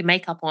while you put your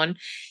makeup on.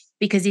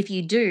 Because if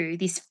you do,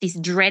 this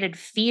dreaded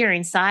fear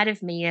inside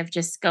of me of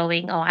just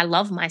going, oh, I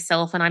love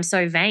myself and I'm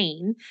so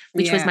vain,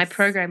 which was my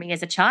programming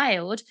as a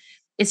child,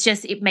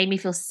 it made me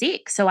feel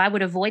sick. So I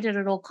would avoid it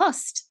at all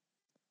cost.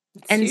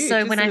 And huge,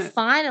 so when I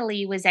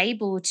finally was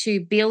able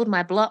to build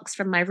my blocks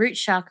from my root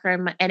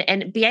chakra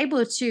and be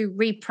able to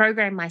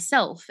reprogram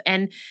myself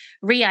and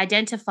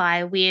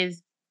re-identify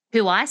with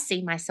who I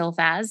see myself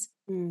as.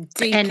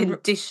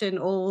 Decondition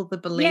all the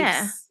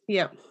beliefs.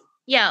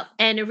 Yeah,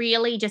 and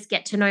really just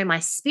get to know my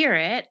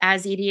spirit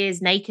as it is,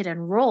 naked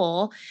and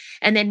raw,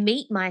 and then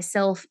meet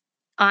myself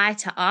eye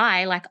to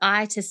eye, like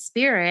eye to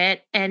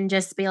spirit, and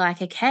just be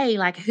like, okay,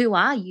 like, who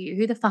are you?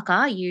 Who the fuck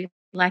are you?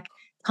 Like,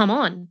 come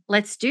on,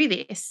 let's do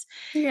this.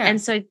 Yeah. And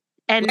so,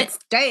 let's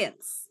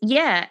dance.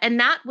 Yeah. And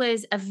that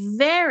was a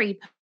very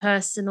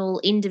personal,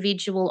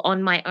 individual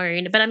on my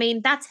own. But I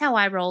mean, that's how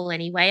I roll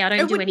anyway. I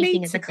don't do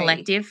anything as a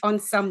collective. On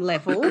some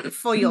level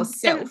for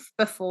yourself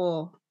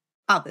before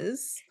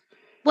others.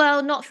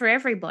 Well, not for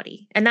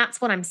everybody. And that's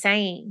what I'm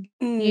saying.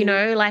 You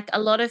know, like a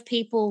lot of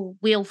people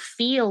will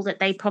feel that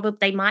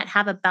they might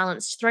have a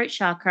balanced throat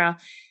chakra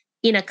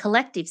in a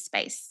collective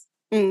space.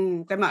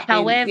 They might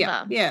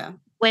However, yeah.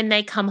 when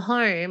they come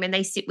home and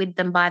they sit with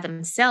them by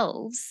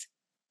themselves,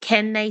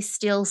 can they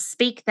still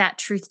speak that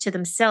truth to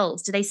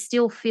themselves? Do they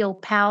still feel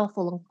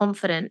powerful and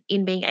confident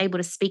in being able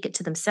to speak it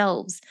to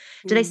themselves?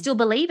 Do they still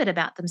believe it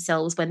about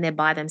themselves when they're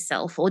by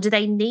themselves? Or do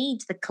they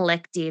need the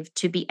collective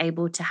to be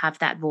able to have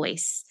that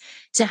voice,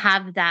 to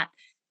have that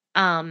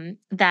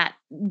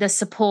the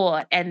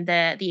support and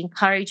the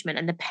encouragement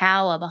and the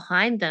power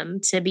behind them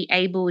to be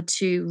able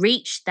to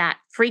reach that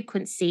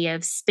frequency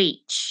of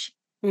speech?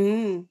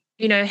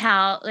 You know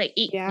how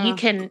you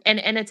can,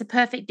 and it's a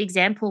perfect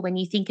example when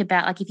you think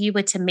about, like, if you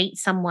were to meet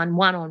someone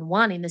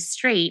one-on-one in the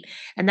street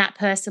and that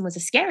person was a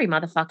scary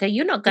motherfucker,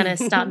 you're not going to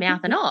start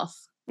mouthing off.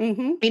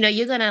 You know,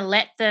 you're going to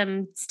let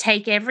them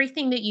take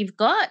everything that you've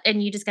got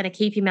and you're just going to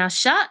keep your mouth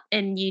shut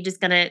and you're just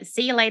going to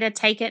see you later,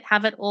 take it,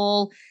 have it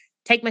all,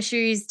 take my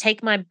shoes,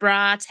 take my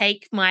bra,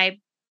 take my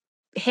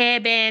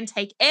hairband,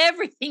 take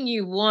everything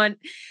you want.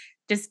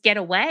 Just get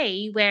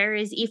away.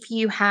 Whereas if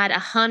you had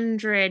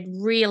 100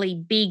 really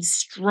big,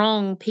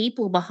 strong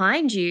people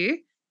behind you,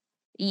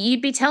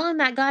 you'd be telling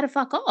that guy to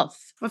fuck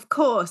off. Of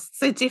course.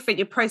 So different.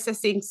 You're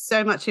processing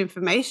so much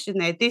information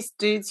there. This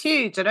dude's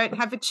huge. I don't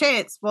have a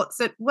chance. What's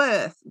it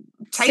worth?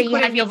 Take so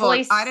whatever you want.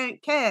 Voice, I don't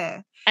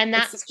care. And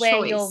that's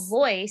where your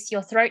voice,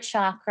 your throat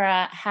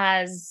chakra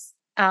has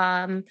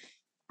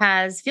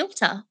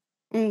filter.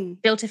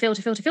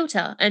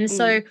 Filter. And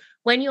so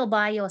when you're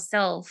by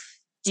yourself,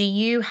 do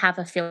you have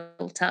a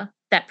filter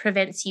that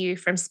prevents you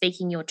from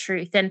speaking your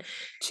truth? And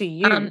to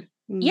you.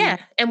 Yeah.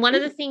 And one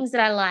of the things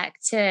that I like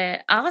to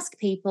ask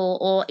people,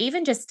 or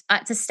even just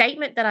it's a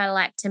statement that I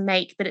like to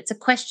make, but it's a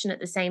question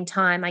at the same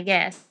time, I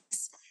guess,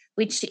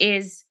 which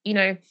is, you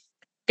know,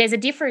 there's a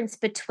difference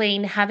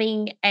between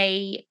having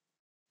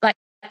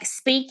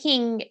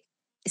speaking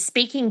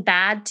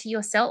bad to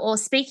yourself or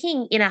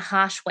speaking in a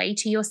harsh way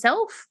to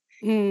yourself,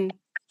 having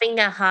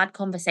a hard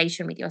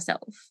conversation with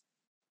yourself.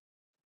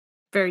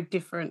 Very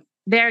different.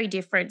 Very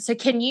different. So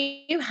can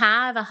you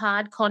have a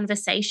hard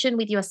conversation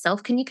with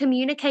yourself? Can you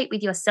communicate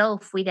with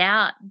yourself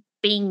without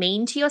being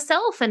mean to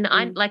yourself? And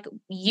I'm like,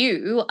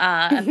 you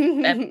are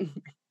and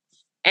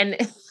I'm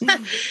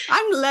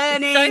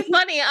learning. So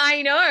funny.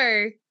 I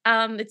know.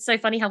 It's so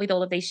funny how with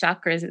all of these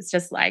chakras, it's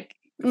just like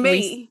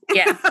me.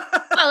 Yeah.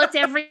 Well, it's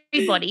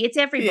everybody. It's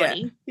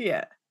everybody.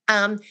 Yeah.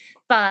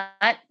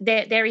 But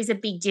there is a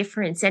big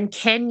difference. And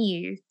can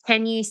you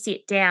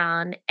sit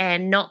down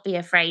and not be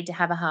afraid to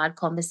have a hard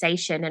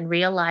conversation and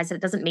realize that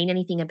it doesn't mean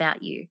anything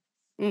about you?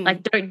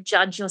 Like, don't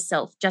judge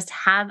yourself. Just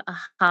have a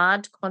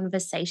hard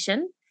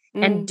conversation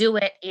and do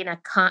it in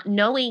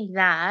knowing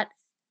that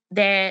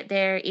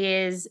there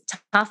is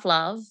tough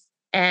love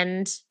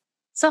and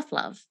soft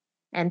love.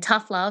 And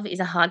tough love is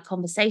a hard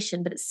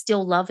conversation, but it's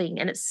still loving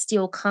and it's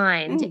still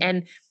kind.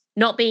 And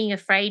not being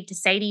afraid to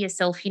say to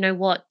yourself, you know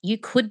what, you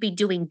could be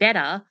doing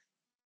better,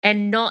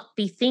 and not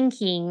be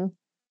thinking,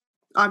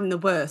 I'm the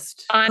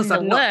worst. I'm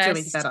not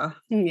doing better.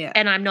 Yeah.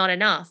 And I'm not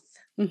enough.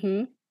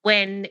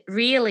 When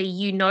really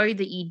you know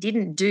that you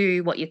didn't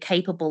do what you're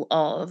capable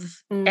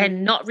of,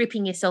 and not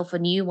ripping yourself a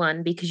new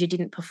one because you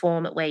didn't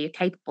perform at where you're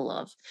capable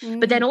of.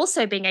 But then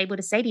also being able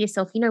to say to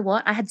yourself, you know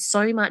what, I had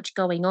so much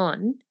going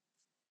on.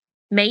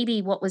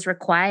 Maybe what was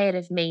required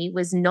of me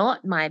was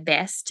not my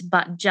best,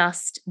 but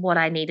just what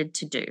I needed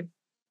to do.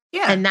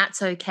 Yeah. And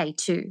that's okay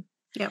too.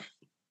 Yeah.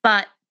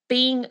 But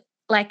being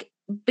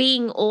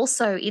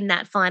also in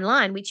that fine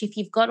line, which if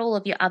you've got all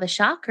of your other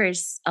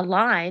chakras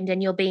aligned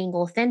and you're being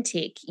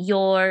authentic,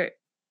 you're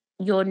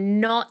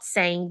not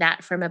saying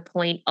that from a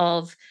point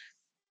of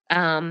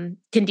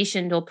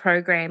conditioned or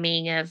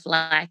programming of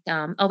like,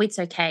 oh, it's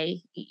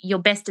okay, your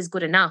best is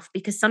good enough,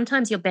 because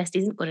sometimes your best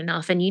isn't good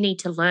enough and you need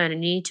to learn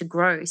and you need to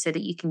grow so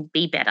that you can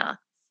be better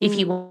if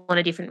you want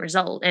a different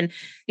result. And,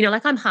 you know,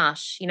 like I'm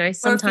harsh, you know,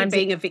 sometimes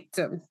being a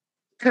victim.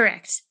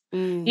 Correct.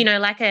 You know,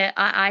 like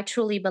I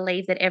truly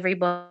believe that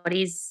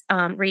everybody's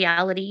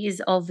reality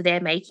is of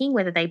their making,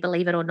 whether they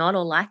believe it or not,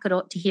 or like it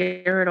or to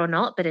hear it or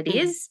not, but it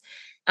is.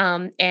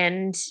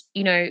 And,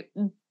 you know,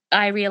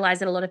 I realize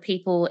that a lot of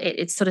people,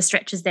 it sort of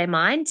stretches their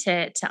mind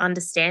to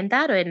understand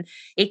that. And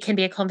it can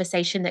be a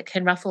conversation that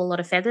can ruffle a lot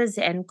of feathers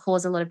and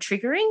cause a lot of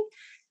triggering.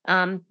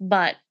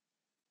 But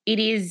it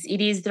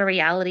is the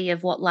reality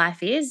of what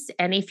life is.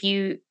 And if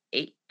you,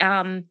 you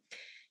know,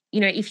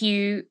 if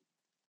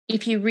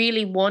you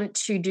really want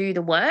to do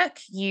the work,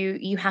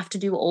 you have to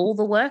do all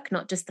the work,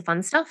 not just the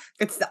fun stuff.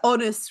 It's the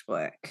honest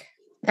work.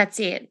 That's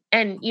it.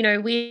 And, you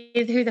know,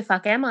 with Who the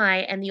Fuck Am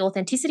I and the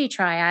authenticity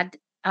triad,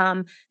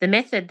 the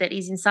method that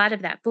is inside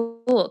of that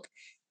book,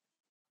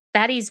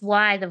 that is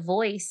why the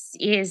voice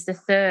is the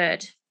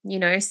third, you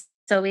know.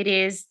 So it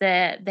is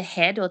the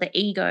head or the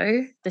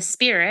ego, the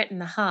spirit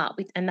and the heart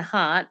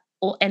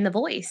and the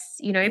voice,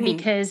 you know,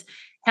 because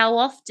how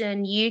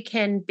often you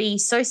can be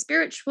so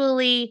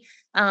spiritually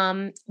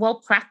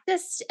well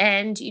practiced,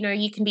 and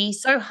you can be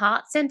so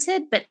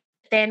heart-centered, but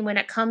then when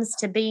it comes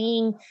to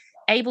being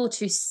able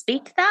to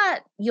speak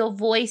that, your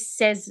voice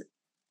says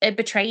it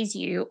betrays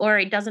you, or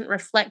it doesn't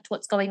reflect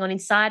what's going on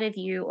inside of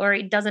you, or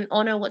it doesn't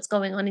honor what's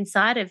going on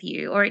inside of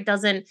you, or it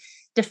doesn't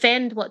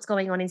defend what's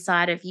going on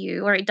inside of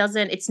you, or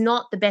it's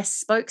not the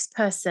best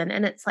spokesperson.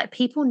 And it's like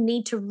people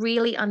need to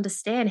really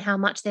understand how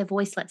much their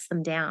voice lets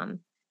them down.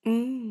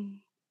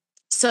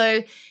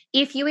 So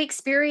if you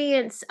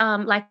experience,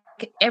 like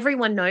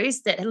everyone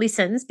knows that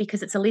listens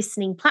because it's a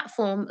listening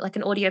platform, like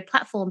an audio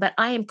platform, but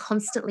I am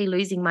constantly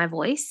losing my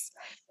voice.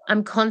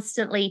 I'm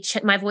constantly,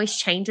 my voice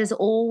changes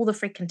all the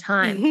freaking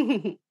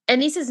time.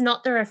 And this is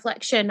not the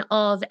reflection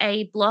of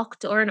a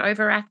blocked or an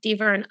overactive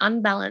or an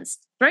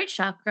unbalanced throat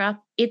chakra.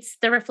 It's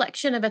the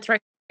reflection of a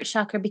throat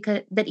chakra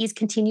that is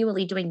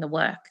continually doing the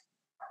work.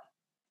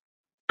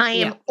 I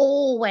am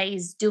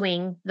always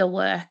doing the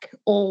work,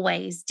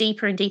 always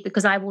deeper and deeper,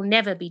 because I will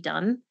never be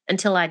done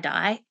until I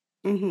die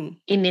in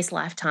this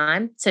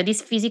lifetime. So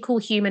this physical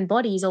human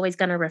body is always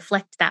going to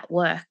reflect that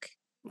work.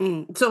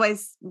 It's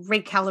always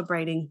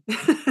recalibrating.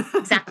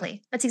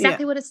 Exactly. That's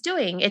exactly what it's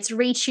doing. It's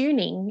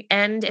retuning,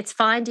 and it's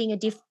finding a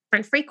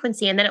different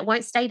frequency, and then it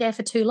won't stay there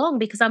for too long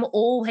because I'm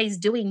always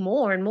doing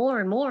more and more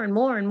and more and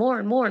more and more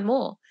and more and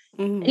more.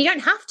 And you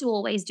don't have to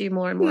always do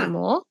more and more and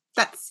more.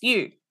 That's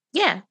you.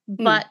 Yeah,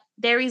 but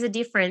there is a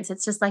difference.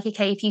 It's just like,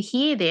 okay, if you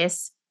hear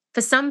this,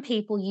 for some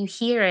people you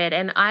hear it,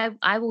 and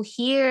I will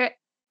hear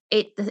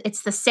it.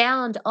 It's the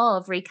sound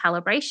of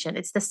recalibration.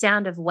 It's the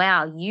sound of,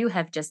 wow, you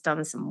have just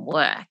done some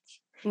work.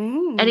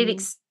 And it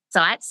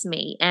excites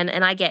me,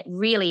 and I get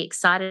really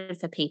excited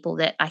for people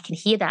that I can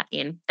hear that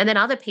in. And then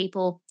other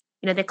people,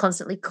 they're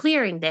constantly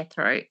clearing their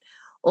throat,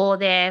 or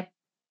they're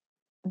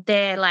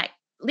like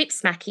lip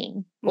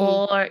smacking,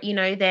 or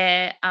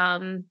they're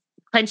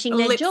clenching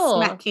their jaw.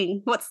 Lip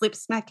smacking. What's lip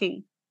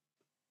smacking?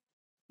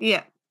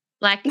 Yeah.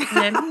 Like,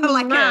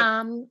 like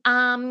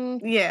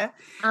yeah.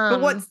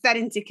 But what's that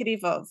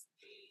indicative of?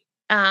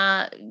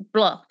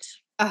 Blocked.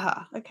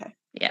 Okay.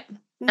 Yeah.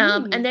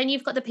 And then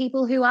you've got the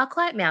people who are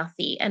quite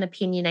mouthy and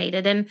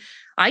opinionated. And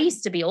I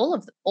used to be all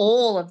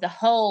of the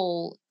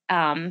whole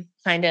kind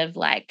of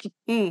like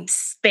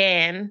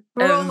span.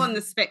 We're all on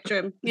the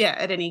spectrum,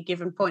 at any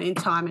given point in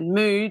time and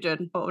mood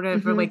and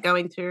whatever we're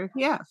going through.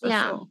 Yeah, for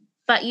sure.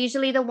 But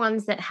usually the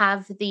ones that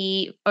have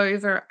the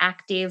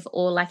overactive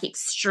or like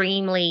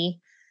extremely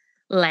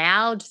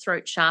loud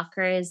throat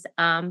chakras,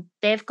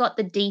 they've got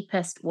the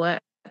deepest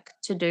work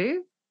to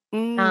do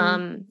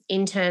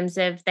in terms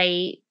of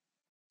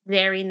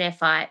they're in their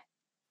fight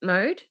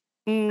mode.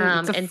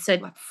 And so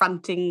like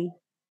fronting.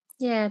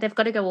 Yeah, they've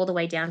got to go all the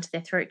way down to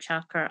their throat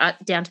chakra,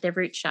 down to their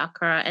root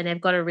chakra, and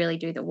they've got to really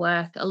do the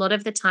work. A lot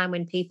of the time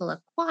when people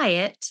are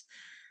quiet,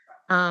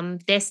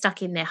 they're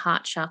stuck in their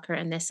heart chakra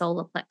and their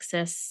solar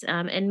plexus,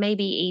 and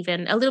maybe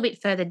even a little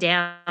bit further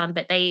down,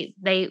 but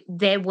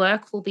their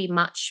work will be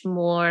much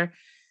more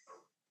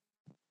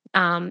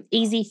I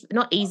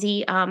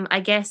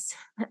guess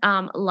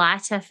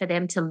lighter for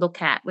them to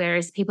look at,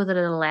 whereas people that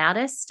are the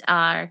loudest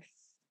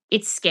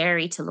it's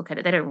scary to look at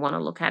it. They don't want to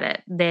look at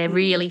it. They're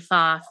really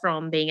far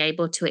from being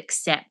able to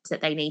accept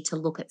that they need to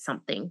look at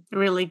something.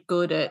 Really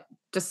good at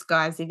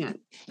disguising it,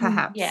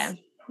 perhaps. Yeah.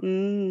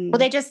 Well,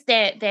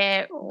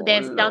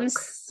 they've done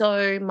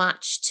so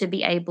much to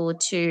be able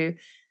to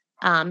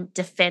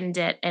defend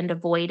it and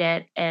avoid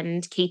it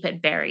and keep it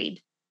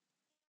buried.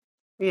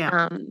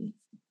 Yeah.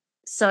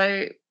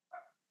 So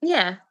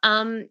yeah.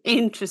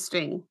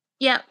 Interesting.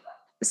 Yeah.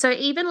 So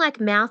even like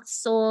mouth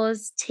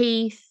sores,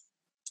 teeth,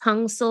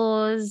 tongue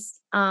sores,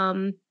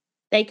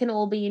 they can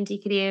all be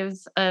indicative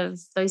of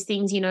those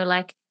things,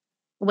 like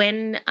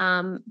when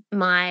when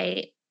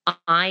I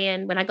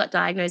got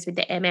diagnosed with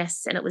the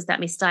MS and it was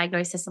that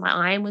misdiagnosis and my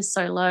iron was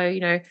so low,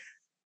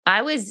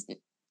 I was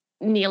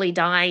nearly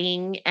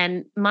dying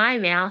and my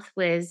mouth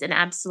was an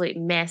absolute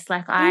mess.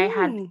 Like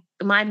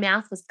my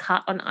mouth was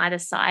cut on either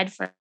side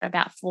for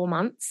about 4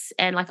 months,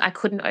 and like I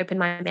couldn't open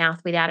my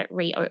mouth without it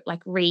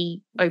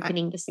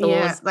reopening the sores.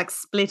 Yeah, like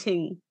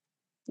splitting.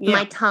 Yeah.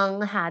 My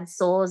tongue had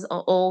sores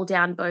all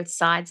down both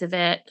sides of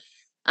it.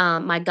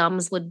 My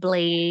gums would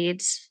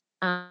bleed.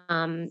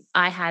 I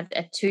had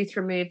a tooth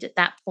removed at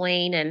that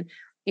point, and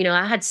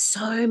I had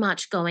so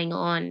much going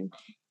on,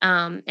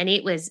 and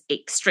it was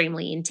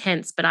extremely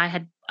intense. But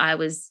I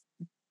was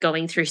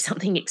going through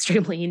something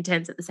extremely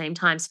intense at the same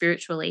time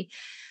spiritually.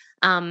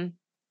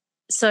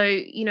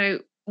 So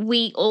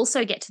we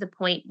also get to the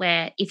point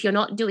where if you're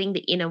not doing the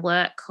inner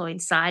work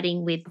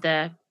coinciding with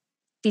the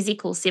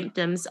physical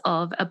symptoms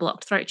of a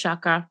blocked throat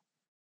chakra,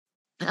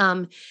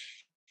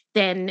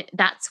 then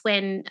that's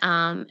when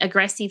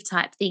aggressive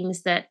type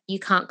things that you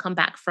can't come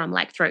back from,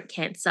 like throat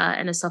cancer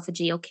and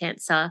esophageal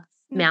cancer,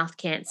 mouth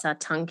cancer,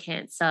 tongue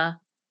cancer,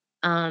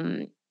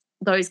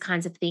 those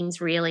kinds of things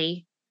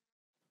really,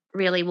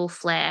 really will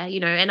flare,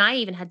 And I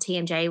even had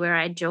TMJ where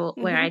I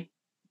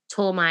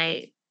tore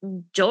my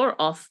jaw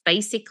off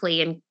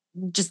basically and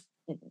just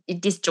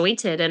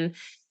disjointed, and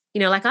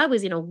like I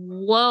was in a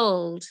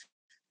world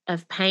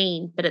of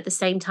pain, but at the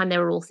same time,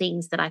 there were all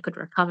things that I could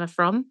recover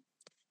from.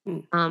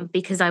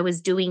 Because I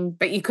was doing,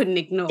 but you couldn't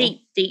ignore.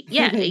 Deep,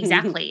 yeah,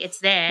 exactly. It's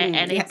there,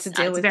 and it's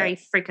very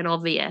freaking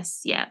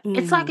obvious. Yeah,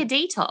 it's like a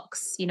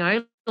detox,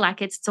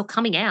 like it's still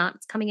coming out.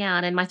 It's coming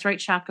out, and my throat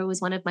chakra was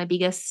one of my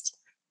biggest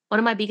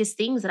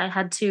things that I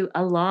had to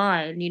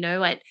align.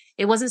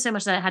 It wasn't so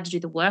much that I had to do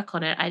the work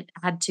on it; I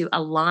had to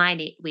align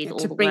it with all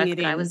the work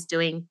that I was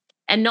doing,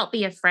 and not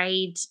be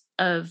afraid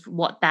of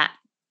what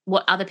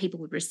other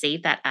people would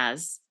receive that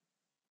as.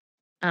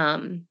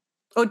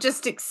 Or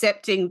just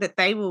accepting that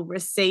they will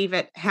receive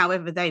it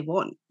however they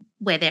want.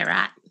 Where they're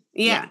at.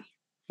 Yeah.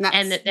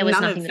 And that there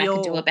was nothing that I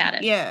could do about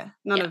it. Yeah.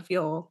 None of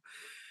your,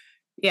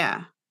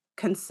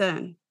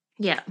 concern.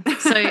 Yeah.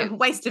 So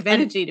waste of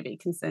energy to be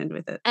concerned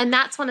with it. And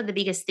that's one of the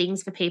biggest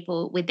things for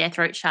people with their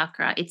throat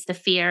chakra. It's the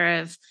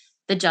fear of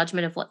the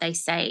judgment of what they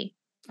say.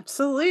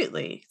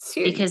 Absolutely. It's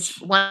huge.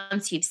 Because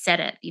once you've said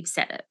it, you've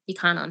said it. You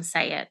can't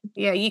unsay it.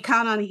 Yeah. You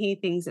can't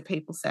unhear things that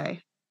people say.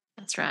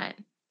 That's right.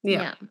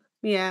 Yeah.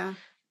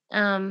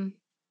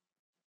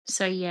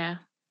 So yeah.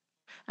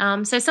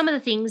 So some of the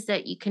things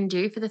that you can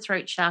do for the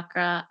throat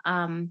chakra,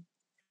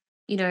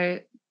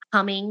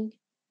 humming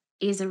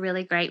is a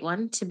really great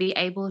one to be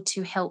able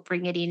to help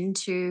bring it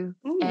into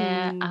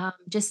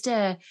just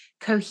a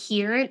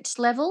coherent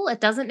level. It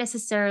doesn't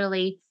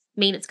necessarily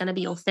mean it's going to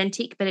be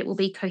authentic, but it will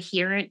be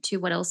coherent to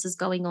what else is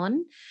going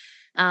on.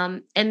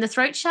 And the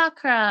throat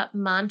chakra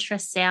mantra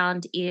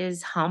sound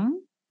is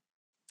hum.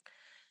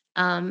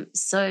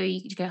 So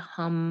you go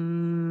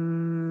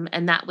hum,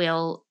 and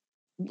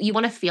you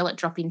want to feel it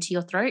drop into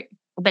your throat,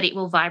 but it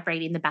will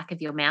vibrate in the back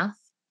of your mouth.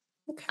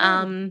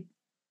 Okay.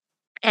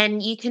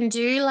 And you can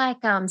do like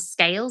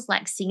scales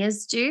like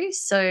singers do.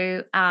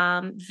 So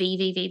V,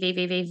 V, V, V,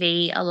 V, V,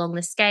 V along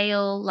the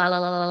scale, la, la,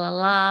 la, la,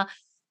 la,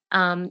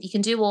 la. You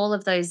can do all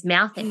of those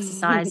mouth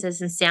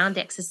exercises and sound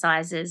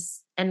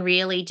exercises and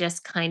really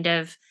just kind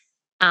of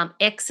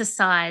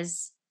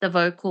exercise the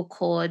vocal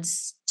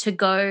cords to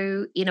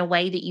go in a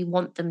way that you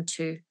want them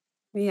to.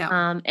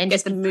 Yeah. And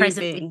just be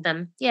present with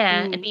them.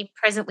 Yeah. And be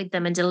present with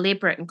them and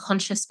deliberate and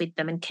conscious with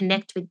them and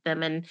connect with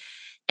them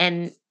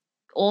and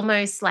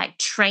almost like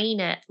train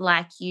it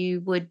like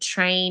you would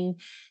train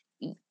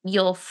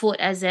your foot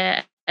as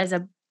a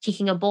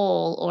kicking a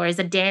ball, or as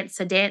a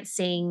dancer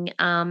dancing,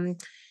 or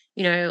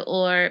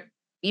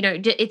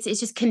it's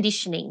just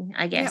conditioning,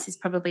 I guess, is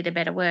probably the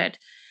better word.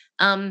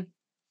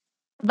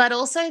 But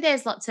also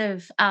there's lots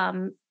of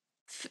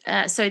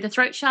so the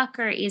throat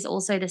chakra is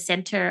also the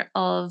center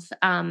of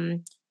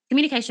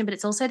communication, but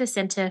it's also the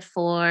center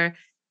for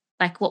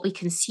like what we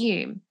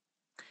consume.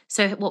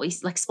 So what we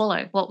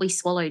swallow, what we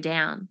swallow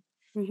down.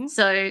 Mm-hmm.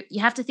 So you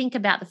have to think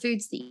about the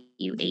foods that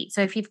you eat.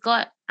 So if you've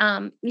got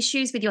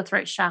issues with your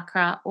throat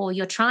chakra, or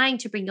you're trying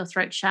to bring your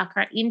throat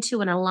chakra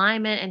into an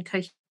alignment and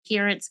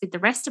coherence with the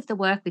rest of the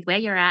work, with where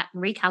you're at,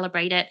 and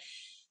recalibrate it,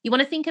 you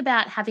want to think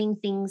about having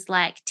things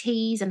like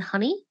teas and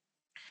honey,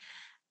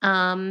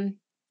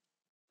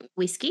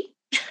 whiskey,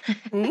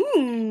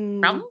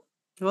 rum,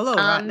 well, all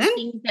right, then.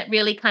 Things that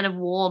really kind of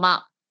warm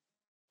up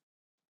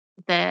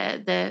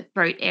the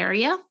throat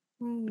area.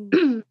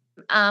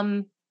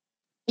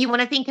 You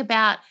want to think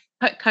about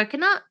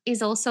coconut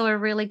is also a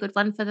really good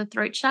one for the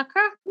throat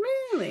chakra.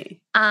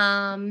 Really?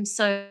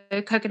 So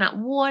coconut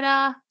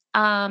water,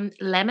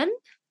 lemon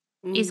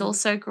is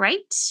also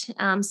great.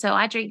 So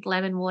I drink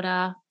lemon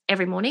water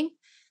every morning,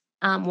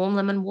 warm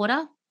lemon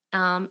water.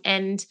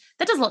 And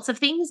that does lots of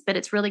things, but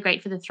it's really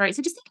great for the throat.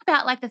 So just think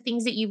about like the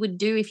things that you would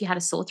do if you had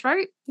a sore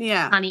throat.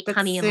 Yeah. Honey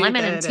and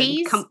lemon and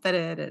teas. Comfort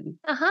it and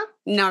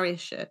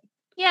nourish it.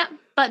 Yeah,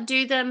 but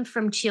do them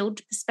from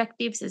chilled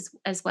perspectives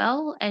as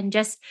well. And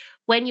just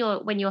when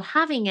you're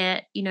having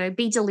it,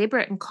 be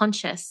deliberate and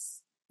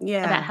conscious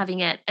about having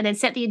it, and then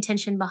set the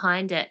intention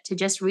behind it to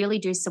just really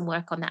do some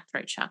work on that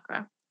throat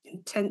chakra.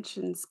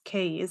 Intention's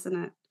key, isn't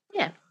it?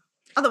 Yeah.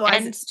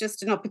 Otherwise, it's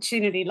just an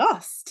opportunity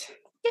lost.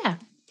 Yeah.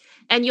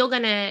 And you're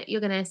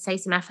gonna say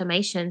some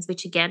affirmations,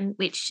 which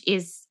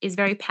is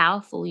very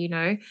powerful,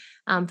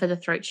 for the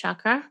throat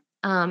chakra.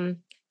 But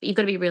you've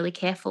got to be really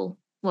careful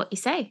what you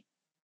say.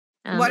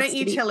 Why don't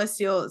you tell us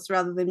yours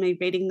rather than me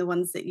reading the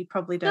ones that you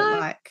probably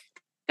don't like?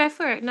 Go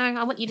for it. No,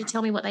 I want you to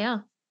tell me what they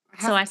are,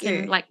 so I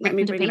can rip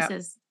them to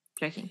pieces.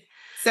 Joking.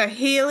 So,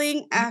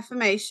 healing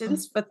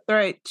affirmations for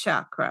throat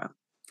chakra.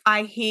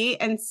 I hear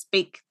and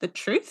speak the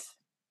truth.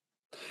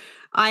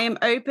 I am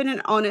open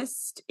and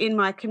honest in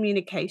my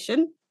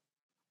communication.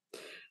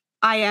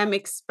 I am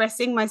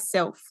expressing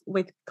myself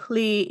with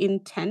clear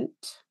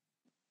intent.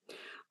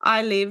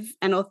 I live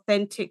an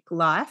authentic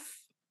life.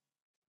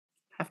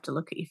 Have to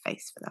look at your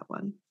face for that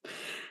one.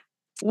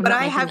 What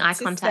I have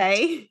to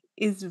say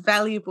is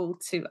valuable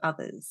to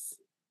others.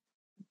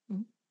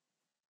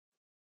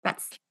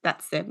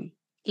 That's them.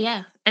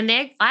 Yeah, and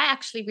I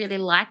actually really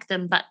like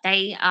them, but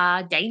they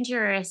are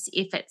dangerous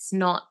if it's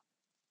not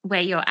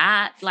where you're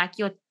at, like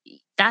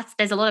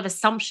there's a lot of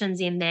assumptions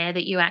in there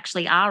that you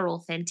actually are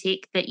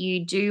authentic, that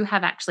you do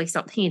have actually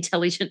something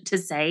intelligent to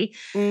say.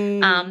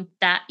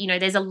 That,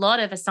 there's a lot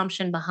of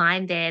assumption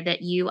behind there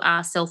that you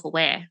are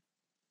self-aware.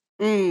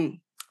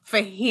 For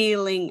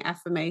healing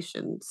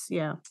affirmations.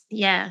 Yeah.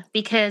 Yeah,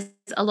 because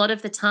a lot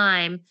of the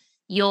time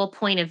your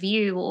point of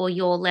view or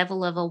your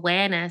level of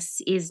awareness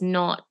is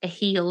not a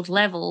healed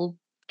level.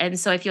 And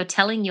so if you're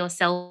telling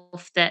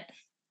yourself that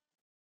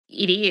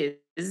it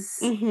is,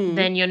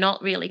 then you're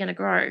not really going to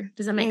grow.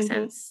 Does that make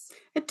sense?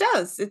 It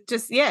does. It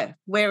just,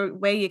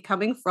 where you're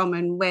coming from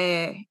and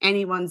where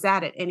anyone's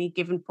at any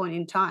given point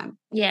in time.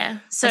 Yeah.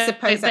 So I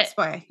suppose that's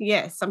why,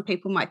 some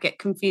people might get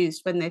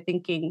confused when they're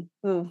thinking,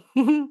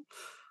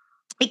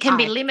 it can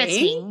be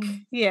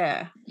limiting.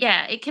 Yeah.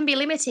 Yeah, it can be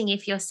limiting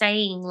if you're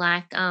saying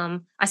like, I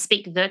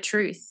speak the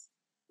truth.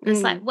 And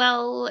it's like,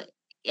 well,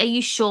 are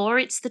you sure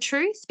it's the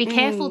truth? Be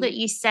careful that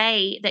you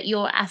say that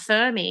you're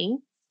affirming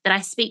that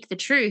I speak the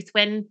truth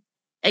when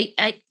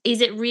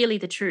is it really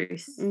the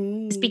truth?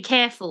 Just be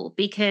careful,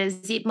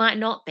 because it might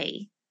not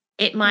be.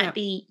 It might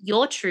be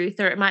your truth,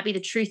 or it might be the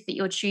truth that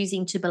you're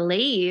choosing to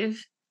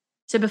believe.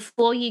 So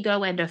before you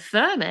go and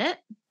affirm it,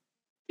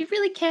 be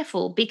really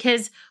careful,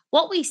 because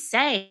what we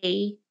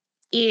say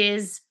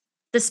is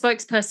the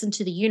spokesperson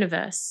to the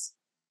universe.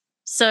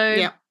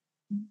 So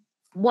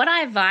what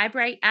I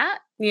vibrate at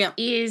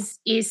is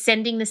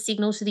sending the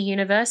signal to the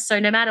universe. So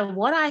no matter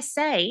what I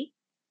say,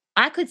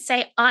 I could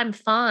say I'm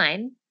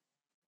fine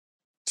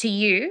to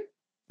you,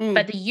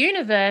 but the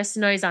universe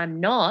knows I'm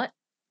not.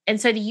 And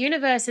so the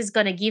universe is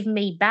going to give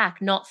me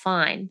back not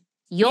fine.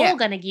 You're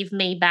going to give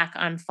me back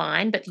I'm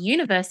fine, but the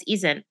universe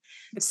isn't.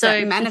 It's so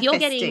if you're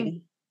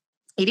getting...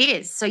 It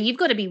is. So you've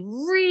got to be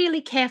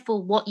really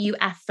careful what you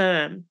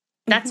affirm.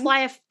 That's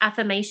why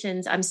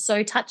affirmations, I'm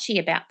so touchy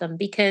about them,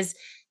 because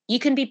you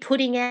can be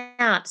putting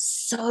out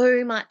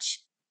so much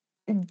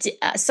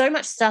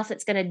stuff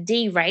that's going to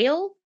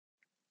derail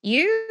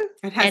you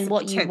and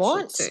what you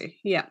want.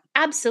 Yeah,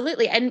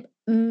 absolutely. And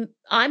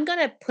I'm going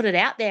to put it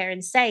out there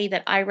and say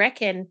that I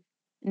reckon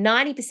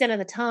 90% of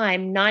the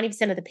time,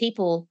 90% of the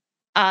people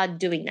are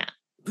doing that.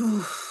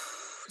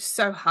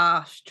 So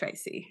harsh,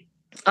 Tracy.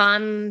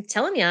 I'm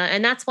telling you,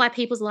 and that's why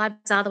people's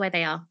lives are the way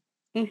they are.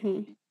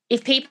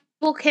 If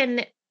people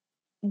can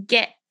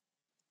get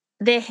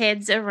their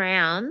heads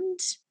around,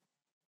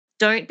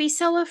 don't be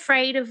so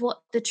afraid of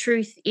what the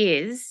truth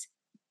is,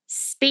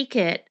 speak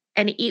it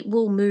and it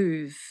will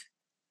move.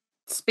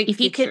 Speak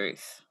the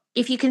truth.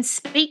 If you can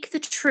speak the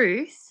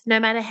truth, no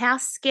matter how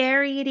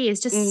scary it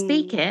is, just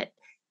speak it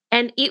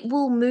and it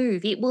will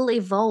move. It will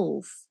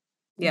evolve.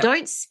 Yep.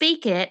 Don't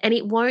speak it and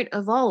it won't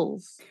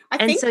evolve.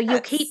 And so you'll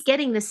keep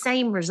getting the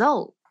same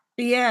result.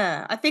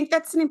 Yeah, I think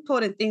that's an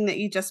important thing that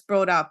you just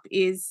brought up,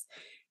 is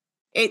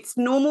it's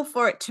normal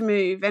for it to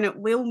move and it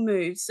will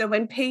move. So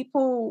when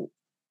people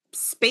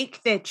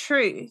speak their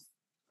truth,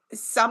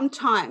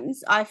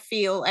 sometimes I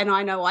feel, and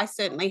I know I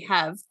certainly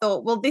have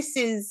thought, well, this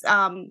is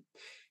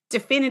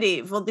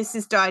definitive, or this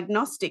is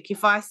diagnostic.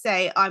 If I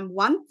say I'm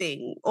one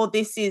thing or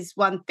this is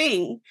one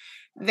thing,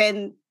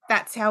 then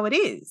that's how it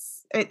is.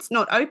 It's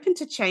not open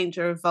to change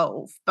or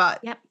evolve,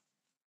 but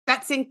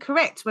that's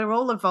incorrect. We're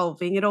all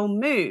evolving. It all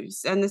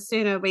moves. And the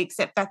sooner we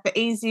accept that, the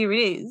easier it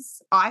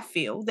is, I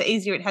feel, the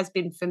easier it has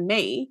been for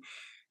me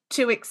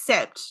to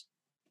accept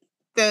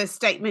the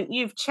statement,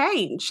 you've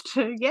changed.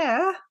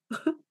 Yeah.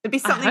 There'd be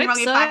something wrong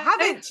if I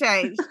haven't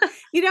changed.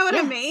 You know what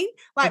I mean?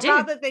 Like,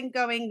 rather than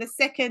going the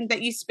second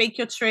that you speak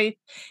your truth,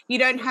 you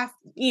don't have,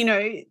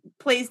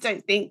 please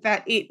don't think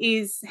that it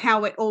is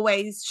how it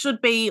always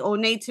should be or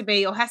need to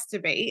be or has to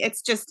be.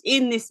 It's just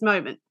in this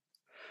moment.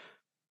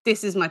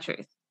 This is my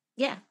truth.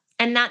 Yeah.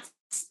 And that's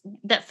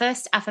that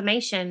first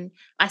affirmation,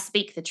 I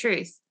speak the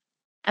truth.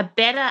 A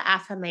better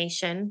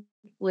affirmation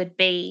would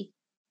be,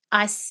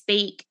 I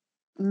speak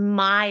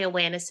my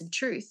awareness of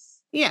truth.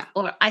 Yeah.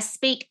 Or I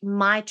speak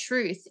my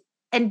truth.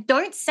 And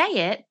don't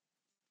say it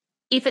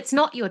if it's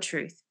not your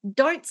truth.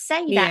 Don't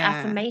say that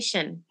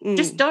affirmation.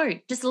 Just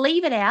don't. Just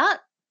leave it out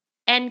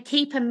and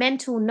keep a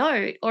mental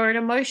note or an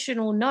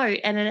emotional note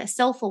and a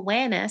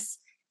self-awareness,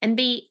 and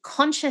be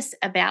conscious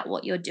about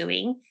what you're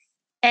doing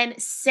and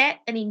set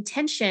an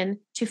intention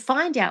to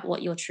find out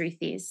what your truth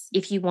is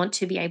if you want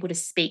to be able to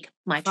speak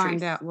my truth.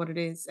 Find out what it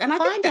is. And I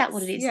find think out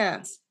what it is.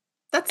 Yeah.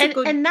 That's a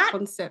good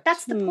concept.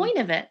 That's the point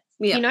of it.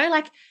 Yeah.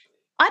 Like,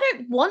 I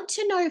don't want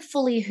to know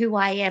fully who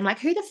I am. Like,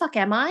 who the fuck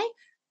am I?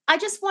 I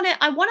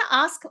want to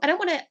ask, I don't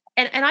want to,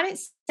 and I don't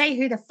say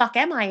who the fuck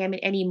am I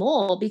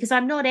anymore, because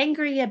I'm not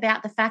angry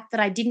about the fact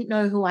that I didn't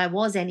know who I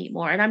was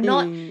anymore, and I'm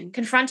not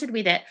confronted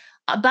with it.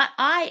 But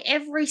I,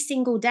 every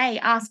single day,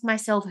 ask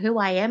myself who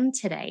I am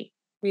today.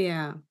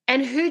 Yeah.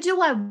 And who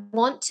do I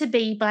want to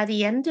be by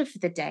the end of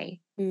the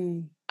day?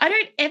 I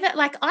don't ever,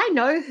 like, I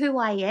know who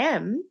I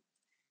am,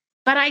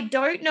 but I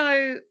don't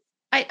know,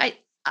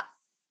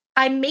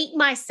 I meet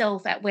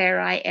myself at where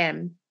I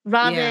am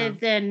rather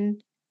than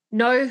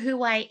know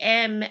who I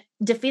am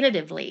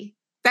definitively.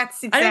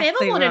 That's exactly I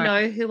don't ever want right. to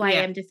know who I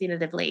am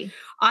definitively.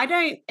 I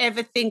don't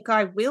ever think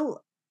I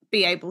will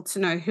be able to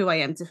know who I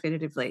am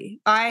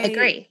definitively.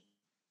 Agree.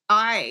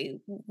 I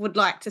would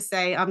like to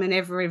say I'm an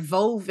ever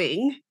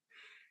evolving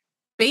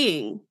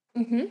being.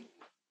 Mm-hmm.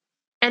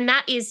 And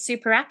that is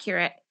super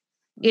accurate,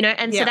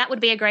 and so that would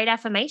be a great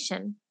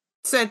affirmation.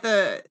 So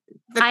the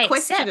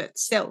question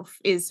itself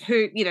is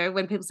who,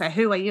 when people say,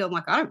 who are you? I'm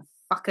like, I don't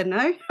fucking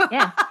know.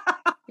 Yeah.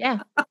 Yeah.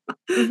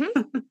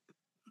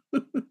 Mm-hmm.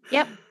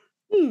 Yep.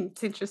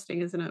 It's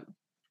interesting, isn't it?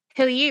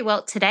 Who are you?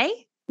 Well,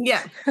 today?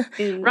 Yeah.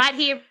 Right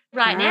here,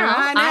 right now,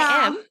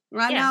 I am.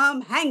 Right now,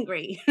 I'm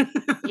hangry.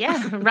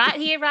 Yeah. Right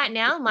here, right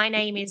now, my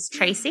name is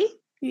Tracy.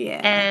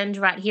 Yeah. And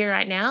right here,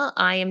 right now,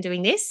 I am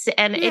doing this.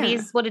 And it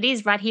is what it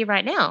is right here,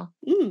 right now.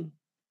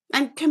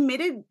 And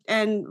committed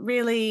and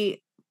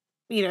really,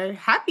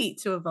 happy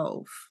to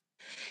evolve.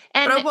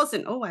 And, but I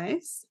wasn't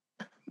always.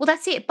 Well,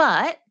 that's it.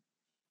 But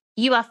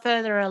you are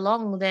further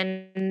along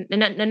than,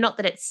 not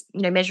that it's,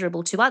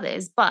 measurable to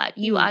others, but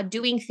you are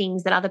doing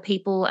things that other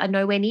people are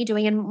nowhere near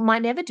doing and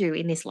might never do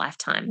in this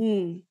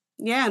lifetime.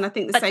 Yeah, and I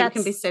think the same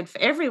can be said for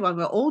everyone.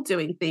 We're all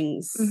doing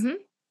things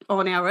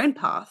on our own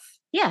path.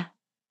 Yeah.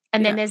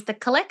 And then there's the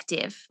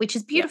collective, which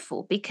is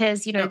beautiful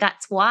because,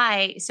 that's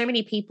why so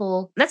many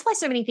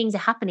things are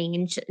happening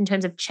in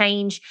terms of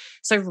change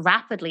so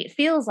rapidly. It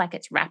feels like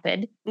it's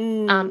rapid.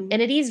 And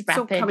it is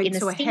rapid in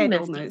the scheme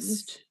of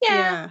things.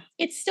 Yeah.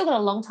 It's still got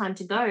a long time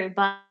to go,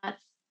 but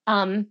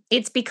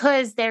it's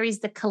because there is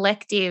the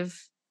collective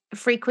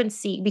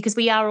frequency because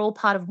we are all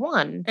part of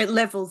one. It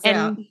levels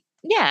out.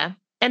 Yeah.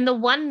 And the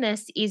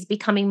oneness is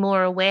becoming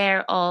more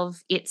aware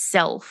of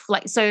itself.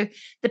 So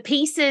the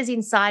pieces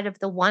inside of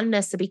the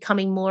oneness are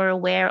becoming more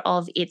aware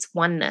of its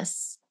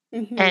oneness.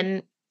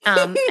 And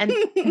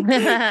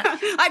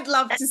I'd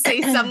love to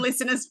see some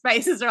listeners'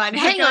 faces right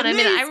now. Hang on a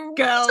minute. I want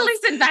to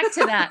listen back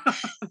to that.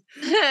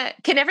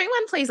 Can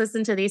everyone please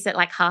listen to this at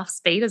half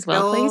speed as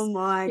well, please? Oh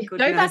my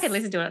goodness. Go back and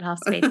listen to it at half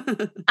speed.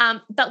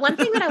 But one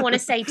thing that I want to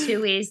say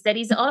too is that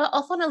is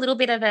off on a little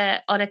bit of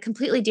on a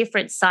completely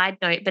different side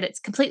note, but it's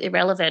completely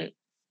relevant.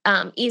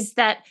 Is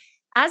that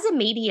as a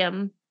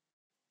medium,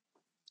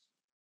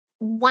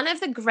 one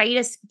of the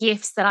greatest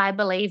gifts that I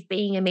believe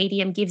being a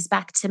medium gives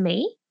back to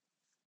me,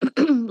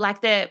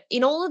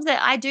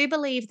 I do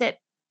believe that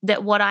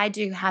what I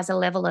do has a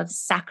level of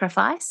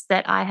sacrifice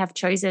that I have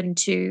chosen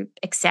to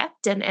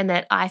accept and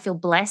that I feel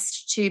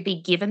blessed to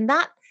be given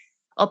that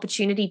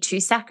opportunity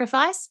to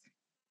sacrifice.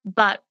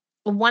 But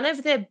one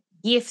of the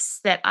gifts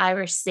that I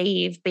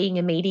receive being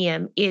a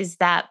medium is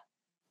that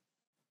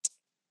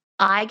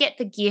I get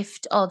the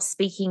gift of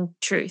speaking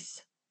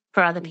truth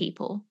for other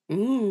people.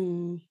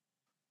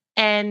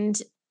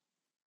 And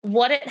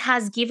what it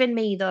has given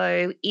me,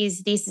 though,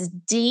 is this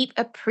deep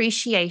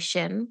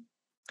appreciation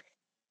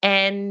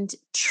and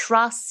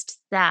trust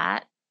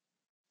that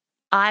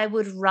I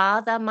would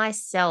rather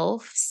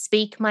myself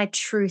speak my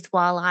truth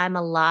while I'm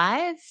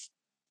alive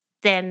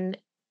than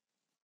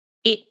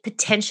it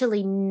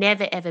potentially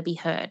never, ever be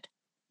heard.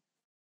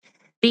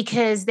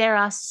 Because there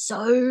are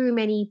so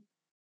many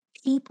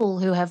people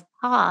who have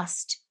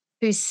passed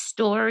whose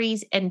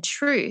stories and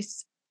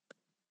truth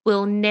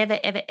will never,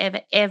 ever,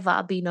 ever,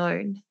 ever be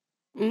known.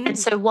 And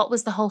so what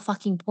was the whole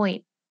fucking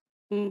point?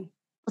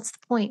 What's the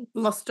point?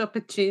 Lost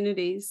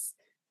opportunities.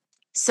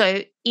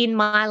 So in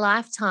my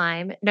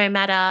lifetime, no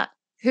matter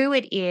who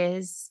it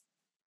is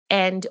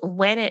and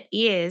when it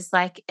is,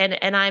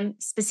 and I'm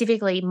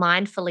specifically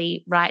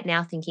mindfully right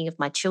now thinking of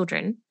my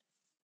children,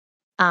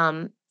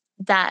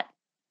 that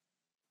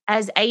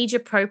as age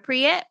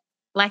appropriate,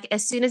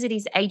 as soon as it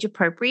is age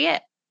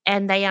appropriate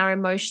and they are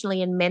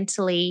emotionally and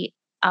mentally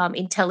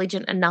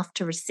intelligent enough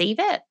to receive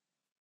it,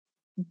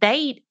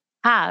 they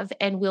have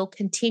and will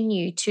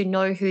continue to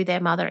know who their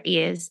mother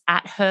is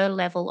at her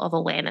level of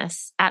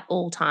awareness at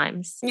all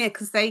times. Yeah,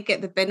 because they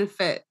get the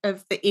benefit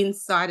of the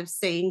insight of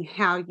seeing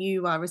how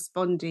you are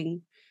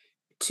responding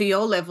to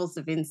your levels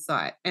of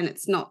insight, and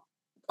it's not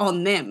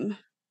on them.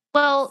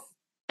 Well,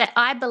 that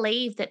I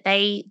believe that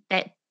they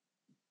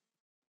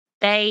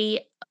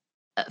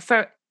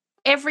for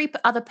every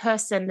other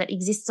person that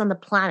exists on the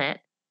planet,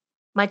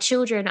 my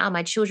children are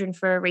my children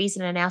for a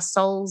reason, and our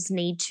souls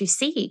need to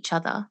see each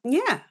other.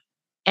 Yeah.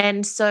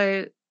 And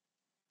so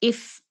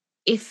if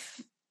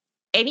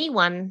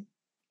anyone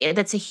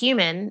that's a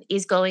human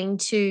is going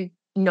to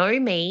know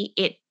me,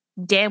 it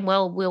damn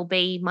well will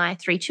be my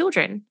 3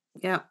 children.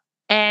 Yeah.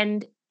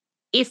 And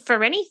if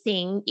for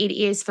anything, it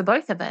is for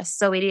both of us.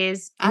 So it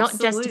is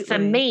Absolutely. Not just for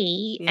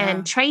me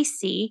and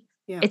Tracy,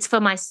 it's for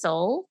my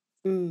soul,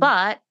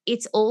 but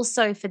it's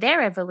also for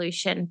their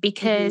evolution.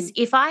 Because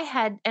if I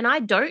had, and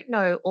I don't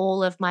know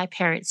all of my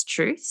parents'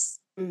 truths,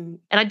 and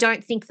I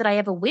don't think that I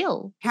ever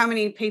will. How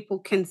many people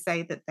can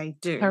say that they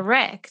do?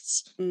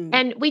 Correct.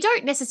 And we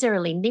don't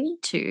necessarily need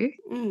to,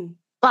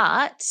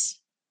 but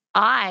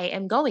I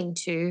am going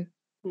to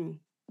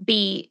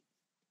be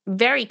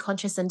very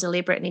conscious and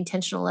deliberate and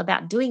intentional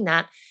about doing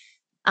that,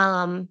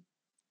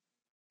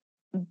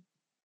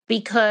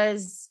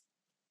 because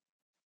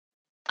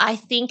I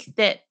think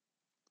that,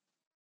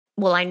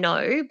 well, I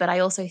know, but I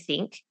also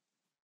think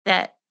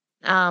that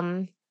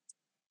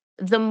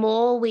the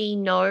more we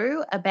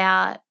know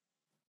about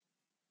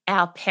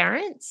our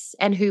parents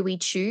and who we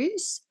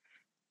choose,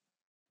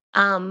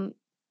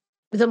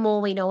 the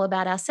more we know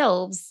about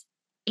ourselves,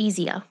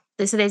 easier.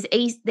 So there's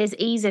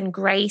ease and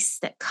grace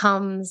that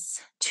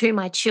comes to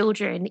my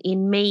children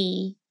in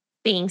me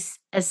being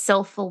as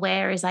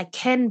self-aware as I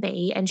can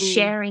be and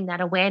sharing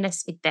that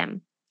awareness with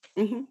them.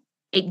 Mm-hmm.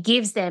 It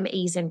gives them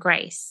ease and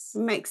grace.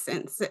 Makes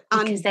sense. It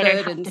because they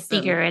don't have to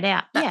figure it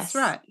out. That's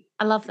right.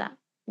 I love that.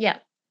 Yeah.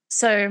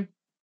 So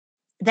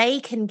they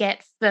can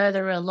get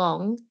further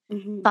along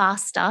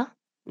faster.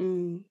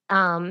 And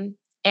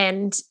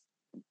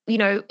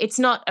it's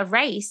not a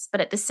race,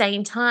 but at the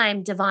same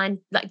time,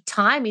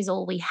 time is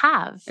all we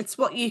have. It's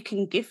what you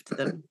can gift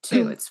them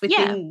too. It's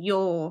within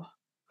your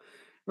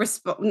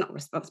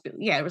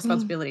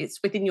responsibility. It's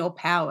within your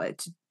power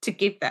to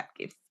give that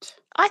gift.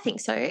 I think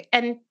so.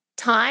 And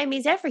time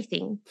is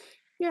everything.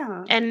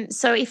 Yeah. And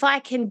so if I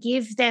can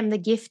give them the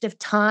gift of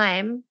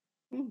time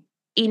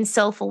in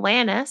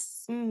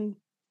self-awareness,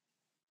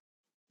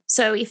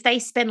 so if they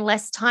spend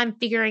less time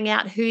figuring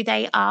out who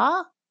they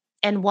are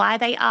and why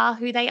they are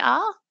who they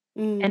are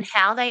and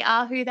how they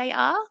are who they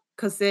are.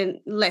 Because they're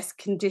less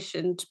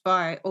conditioned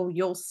by all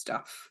your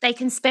stuff. They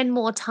can spend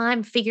more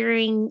time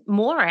figuring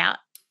more out.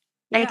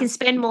 They can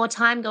spend more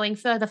time going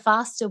further,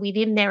 faster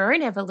within their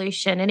own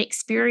evolution and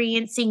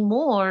experiencing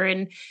more.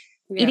 And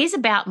it is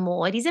about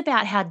more. It is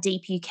about how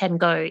deep you can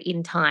go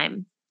in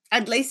time.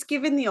 At least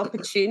given the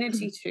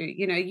opportunity to,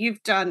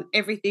 you've done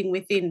everything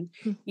within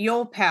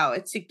your power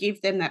to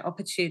give them that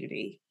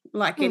opportunity.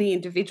 Like any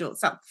individual,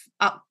 it's up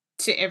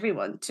to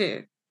everyone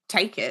to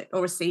take it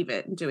or receive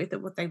it and do with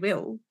it what they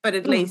will. But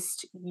at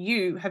least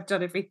you have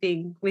done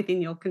everything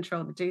within your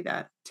control to do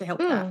that, to help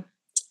that.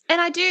 And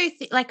I do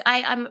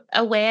I'm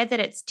aware that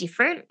it's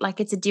different. Like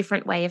it's a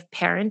different way of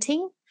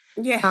parenting.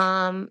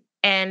 Yeah.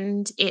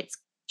 And it's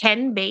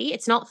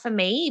not for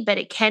me, but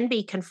it can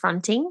be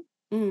confronting.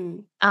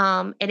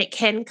 And it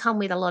can come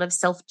with a lot of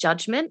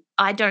self-judgment.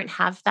 I don't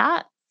have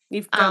that.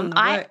 You've done the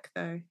work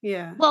though.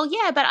 Yeah. Well,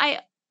 yeah, but I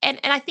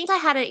think I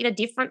had it in a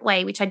different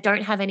way, which I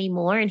don't have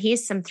anymore. And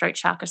here's some throat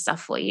chakra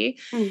stuff for you.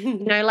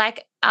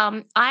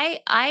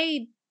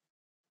 I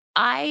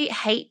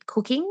hate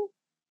cooking.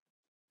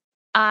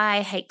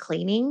 I hate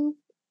cleaning.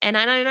 And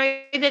I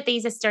know that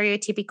these are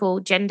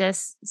gender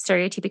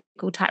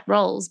stereotypical type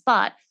roles,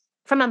 but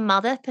from a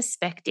mother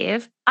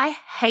perspective, I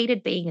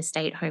hated being a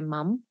stay-at-home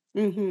mum.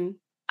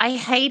 I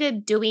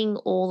hated doing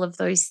all of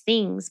those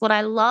things. What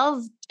I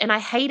loved, and I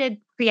hated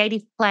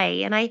creative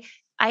play, and I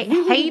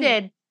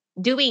hated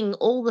doing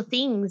all the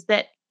things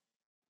that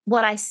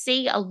what I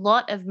see a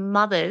lot of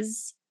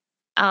mothers,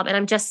 and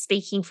I'm just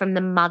speaking from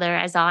the mother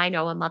as I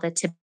know a mother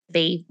to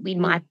be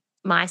in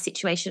my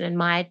situation and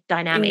my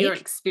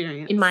dynamic.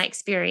 In my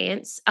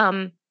experience.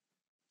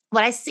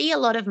 What I see a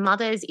lot of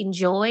mothers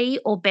enjoy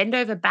or bend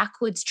over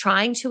backwards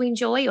trying to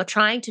enjoy or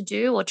trying to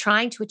do or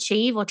trying to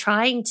achieve or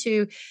trying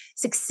to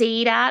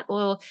succeed at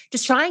or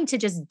just trying to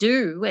just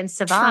do and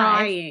survive.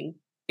 Trying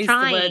is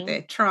the word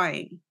there.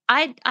 Trying.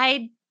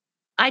 I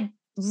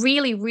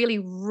really, really,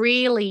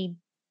 really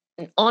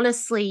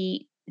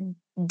honestly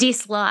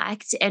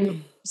disliked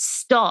and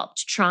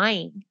stopped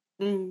trying.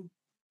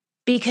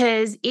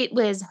 Because it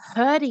was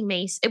hurting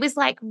me. It was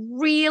like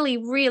really,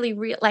 really,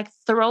 really like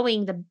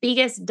throwing the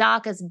biggest,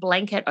 darkest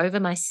blanket over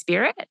my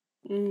spirit.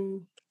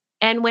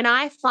 And when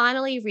I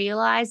finally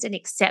realized and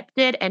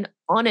accepted and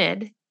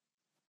honored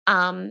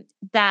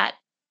that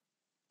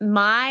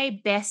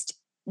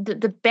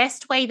the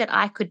best way that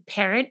I could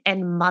parent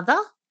and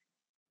mother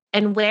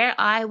and where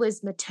I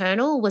was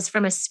maternal was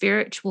from a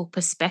spiritual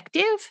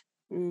perspective,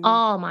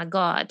 oh my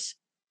God.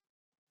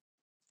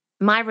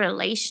 My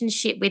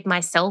relationship with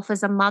myself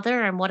as a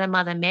mother and what a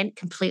mother meant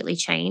completely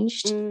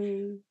changed.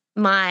 The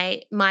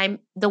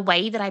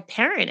way that I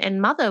parent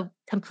and mother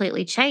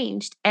completely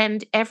changed,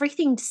 and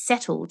everything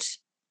settled.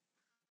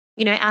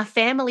 Our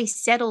family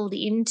settled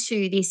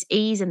into this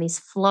ease and this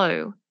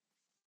flow.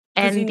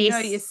 And you know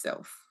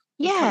yourself.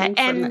 Yeah.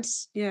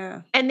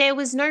 And there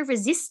was no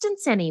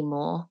resistance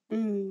anymore.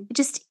 It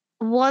just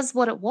was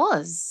what it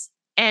was.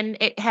 And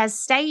it has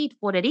stayed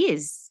what it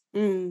is.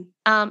 And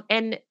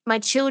my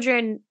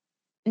children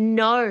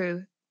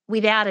know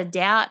without a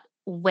doubt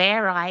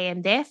where I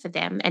am there for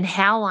them and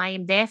how I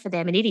am there for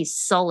them. And it is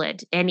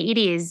solid and it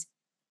is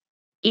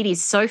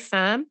so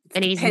firm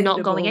and it is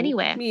not going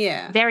anywhere.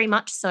 Yeah. Very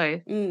much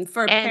so.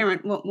 For a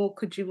parent, what more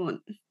could you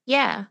want?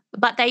 Yeah.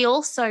 But they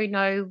also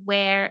know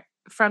where,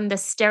 from the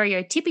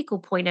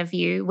stereotypical point of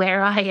view,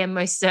 where I am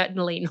most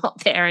certainly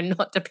not there and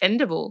not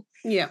dependable.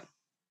 Yeah.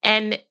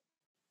 And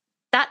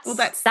that's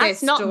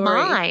not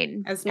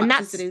mine as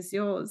much as it is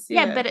yours.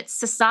 Yeah, but it's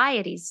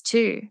society's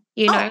too.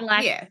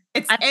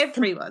 It's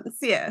everyone's.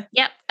 Yeah.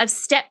 Yep. I've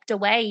stepped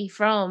away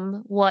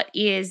from what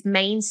is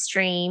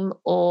mainstream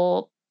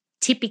or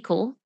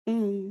typical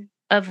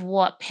of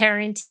what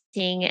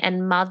parenting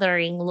and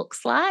mothering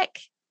looks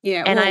like.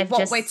 Yeah. And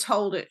what we're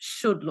told it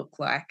should look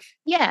like.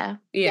 Yeah.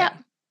 Yeah.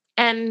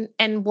 And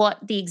what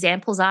the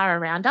examples are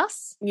around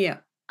us. Yeah.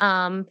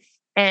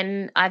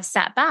 And I've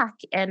sat back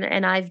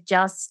and I've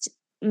just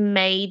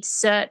made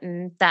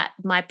certain that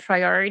my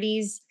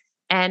priorities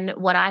and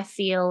what I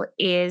feel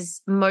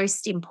is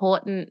most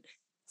important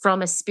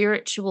from a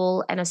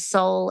spiritual and a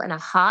soul and a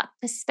heart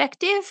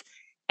perspective,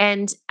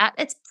 and at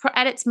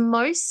its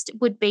most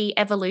would be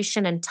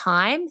evolution and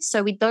time.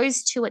 So with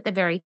those two at the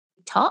very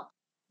top,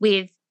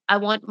 with I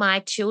want my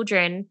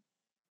children,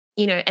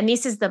 and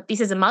this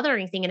is a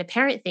mothering thing and a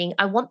parent thing.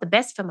 I want the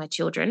best for my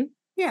children.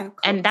 Yeah, of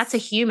and that's a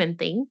course. human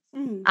thing.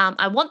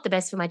 I want the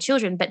best for my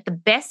children, but the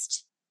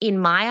best in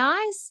my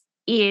eyes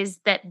is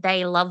that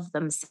they love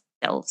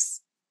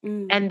themselves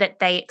and that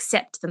they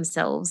accept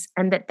themselves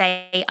and that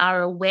they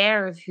are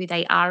aware of who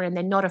they are and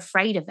they're not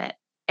afraid of it,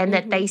 and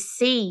that they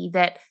see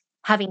that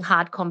having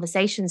hard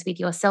conversations with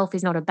yourself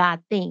is not a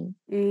bad thing.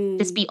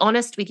 Just be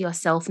honest with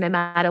yourself, no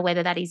matter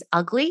whether that is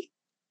ugly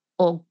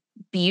or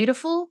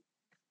beautiful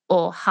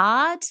or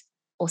hard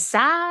or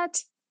sad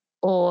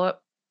or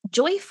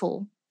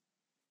joyful.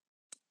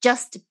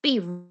 Just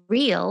be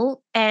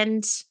real,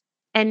 and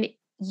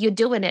you're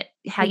doing it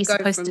how you're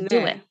supposed to do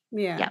it.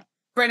 Yeah.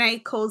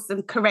 Brene calls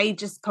them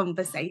courageous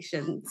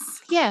conversations.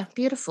 Yeah,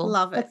 beautiful.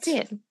 Love it. That's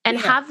it. And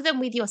have them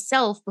with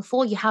yourself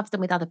before you have them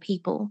with other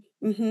people.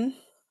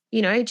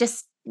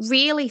 Just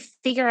really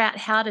figure out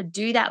how to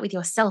do that with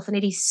yourself. And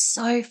it is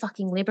so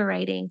fucking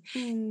liberating.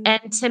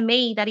 And to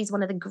me, that is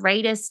one of the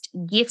greatest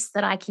gifts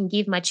that I can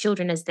give my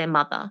children as their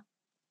mother,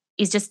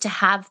 is just to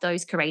have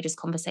those courageous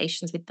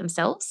conversations with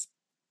themselves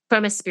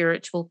from a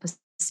spiritual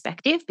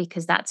perspective,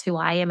 because that's who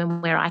I am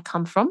and where I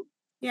come from.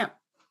 Yeah.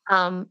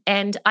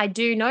 And I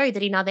do know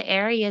that in other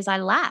areas I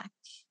lack,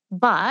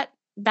 but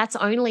that's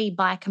only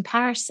by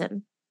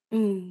comparison.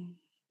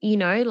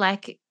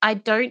 Like I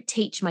don't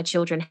teach my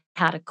children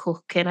how to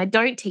cook, and I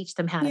don't teach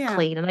them how to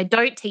clean, and I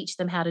don't teach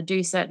them how to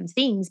do certain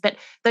things, but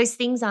those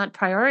things aren't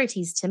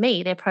priorities to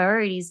me. They're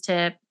priorities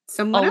to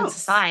someone old else.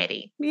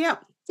 Society. Yeah.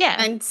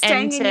 Yeah. And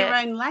staying in your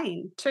own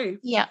lane too.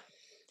 Yeah.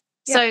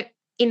 So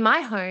in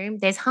my home,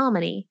 there's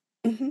harmony.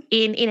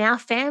 In our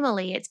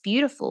family, it's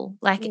beautiful.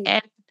 Like,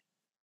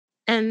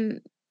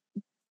 and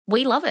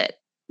we love it,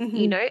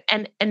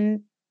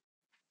 and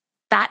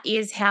that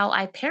is how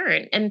I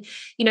parent. And,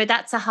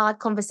 that's a hard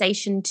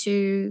conversation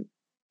to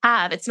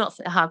have. It's not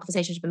a hard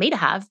conversation for me to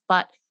have,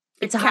 but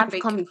it's a hard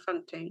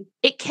confronting.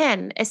 It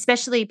can,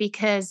 especially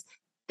because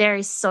there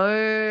is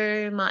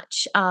so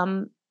much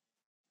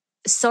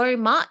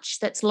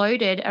that's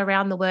loaded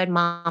around the word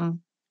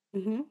mum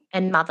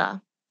and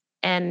mother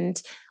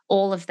and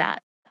all of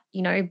that,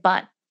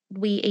 but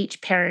we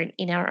each parent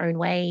in our own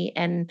way,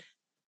 and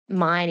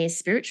mine is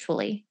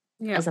spiritually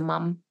as a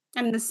mum.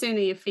 And the sooner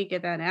you figure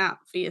that out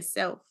for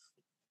yourself.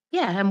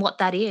 Yeah, and what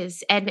that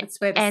is. And that's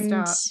where to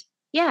start.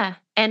 Yeah,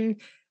 and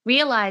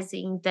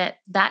realizing that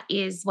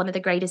is one of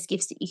the greatest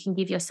gifts that you can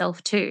give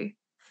yourself too,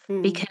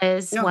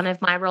 because one of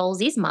my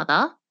roles is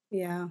mother.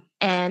 Yeah.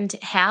 And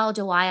how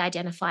do I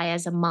identify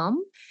as a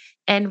mum?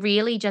 And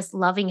really just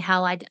loving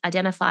how I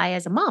identify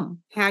as a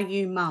mum. How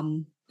you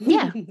mum.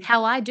 Yeah,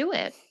 how I do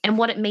it and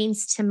what it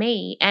means to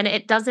me. And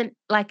it doesn't,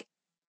 like,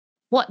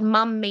 what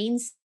mum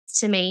means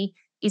to me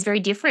is very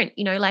different.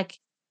 Like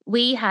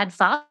we had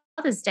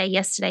Father's Day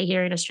yesterday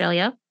here in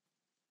Australia.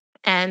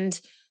 And,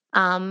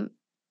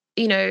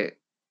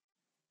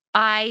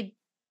 I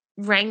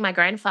rang my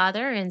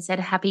grandfather and said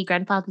happy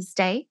Grandfather's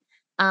Day.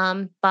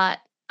 But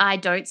I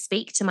don't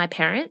speak to my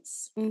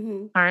parents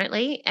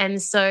currently. And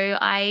so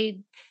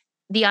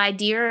the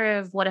idea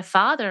of what a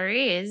father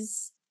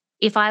is,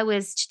 if I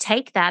was to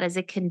take that as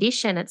a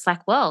condition, it's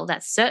like, well,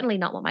 that's certainly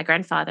not what my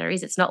grandfather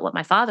is. It's not what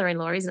my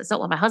father-in-law is. And it's not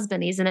what my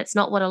husband is. And it's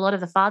not what a lot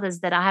of the fathers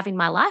that I have in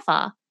my life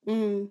are.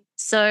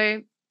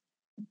 So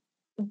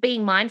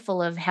being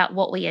mindful of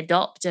what we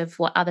adopt of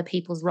what other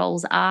people's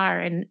roles are,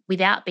 and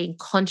without being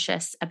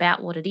conscious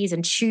about what it is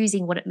and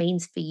choosing what it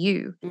means for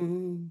you.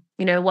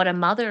 What a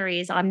mother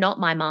is. I'm not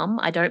my mum.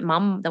 I don't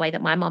mum the way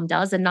that my mum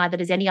does, and neither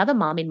does any other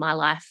mum in my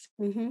life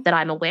that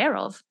I'm aware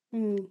of.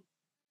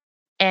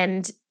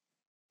 And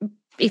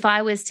if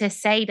I was to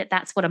say that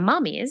that's what a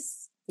mum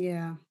is,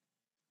 so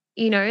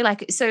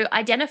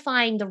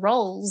identifying the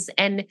roles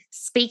and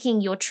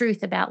speaking your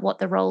truth about what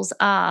the roles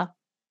are,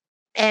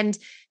 and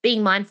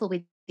being mindful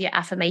with your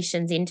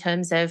affirmations in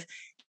terms of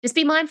just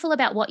be mindful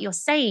about what you're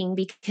saying,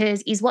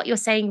 because is what you're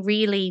saying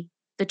really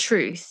the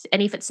truth?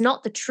 And if it's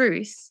not the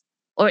truth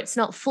or it's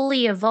not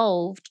fully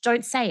evolved,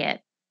 don't say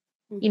it.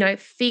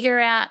 Figure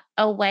out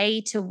a way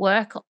to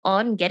work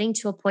on getting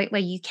to a point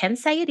where you can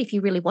say it if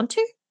you really want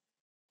to.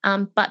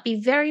 But be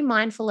very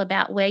mindful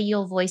about where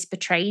your voice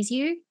betrays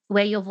you,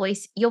 where your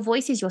voice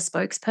is your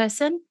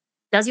spokesperson.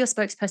 Does your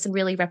spokesperson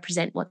really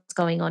represent what's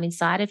going on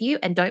inside of you?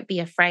 And don't be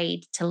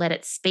afraid to let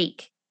it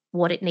speak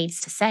what it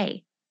needs to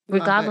say,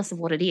 regardless of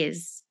what it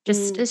is.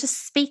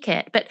 Just speak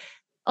it. But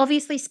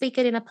obviously speak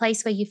it in a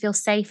place where you feel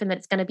safe and that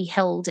it's going to be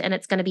held and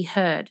it's going to be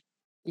heard.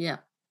 Yeah.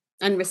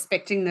 And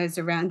respecting those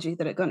around you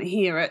that are going to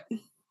hear it.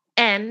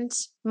 And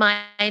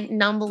my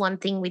number one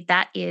thing with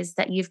that is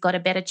that you've got a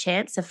better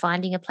chance of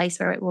finding a place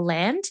where it will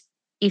land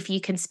if you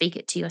can speak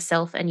it to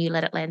yourself and you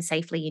let it land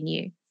safely in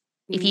you.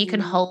 If you can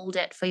hold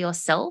it for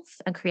yourself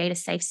and create a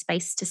safe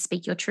space to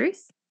speak your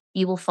truth,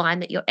 you will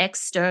find that your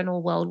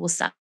external world will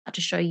start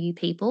to show you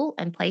people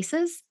and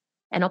places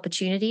and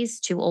opportunities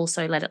to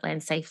also let it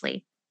land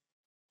safely.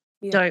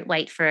 Yeah. Don't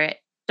wait for it.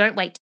 Don't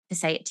wait to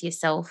say it to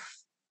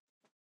yourself,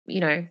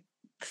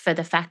 for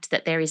the fact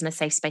that there isn't a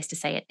safe space to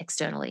say it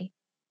externally.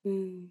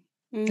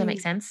 Does that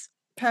make sense?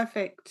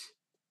 Perfect.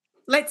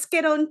 Let's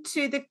get on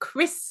to the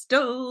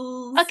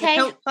crystals Okay. that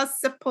help us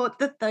support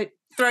the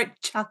throat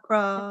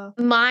chakra.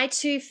 My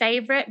two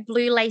favorite,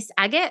 blue lace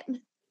agate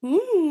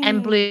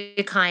and blue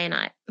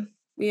kyanite.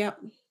 Yep.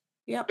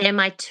 They're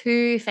my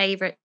two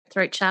favorite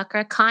throat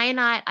chakra.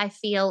 Kyanite, I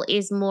feel,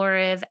 is more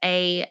of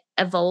a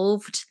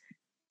evolved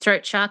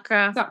throat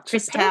chakra crystal.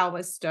 Such a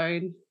power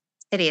stone.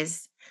 It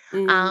is.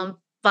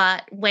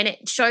 But when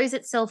it shows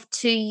itself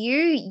to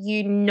you,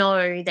 you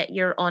know that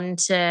you're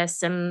onto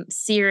some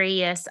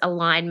serious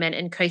alignment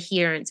and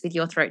coherence with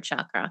your throat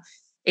chakra.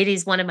 It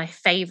is one of my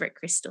favorite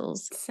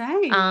crystals.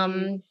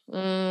 Same.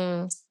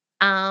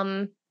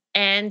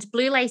 And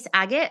blue lace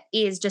agate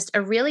is just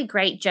a really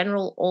great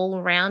general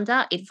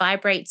all-rounder. It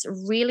vibrates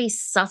really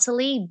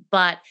subtly,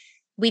 but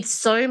with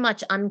so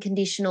much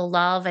unconditional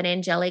love and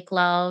angelic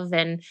love,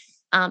 and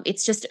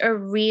it's just a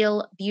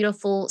real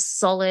beautiful,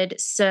 solid,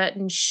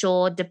 certain,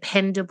 sure,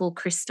 dependable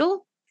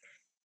crystal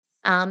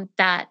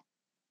that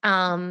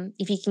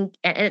if you can,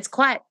 and it's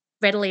quite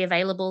readily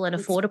available and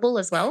affordable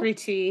as well.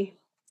 Pretty.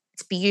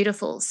 It's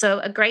beautiful. So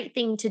a great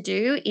thing to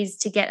do is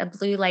to get a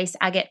blue lace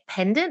agate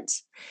pendant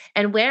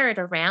and wear it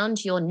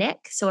around your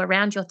neck, so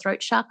around your throat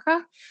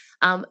chakra,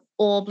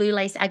 or blue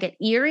lace agate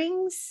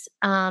earrings,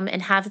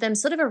 and have them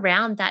sort of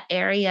around that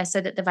area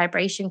so that the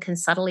vibration can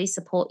subtly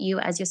support you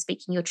as you're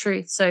speaking your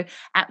truth. So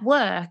at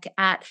work,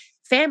 at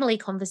family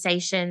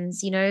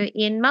conversations,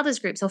 in mothers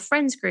groups or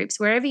friends groups,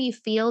 wherever you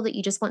feel that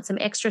you just want some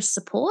extra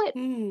support,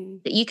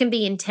 that you can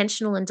be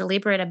intentional and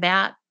deliberate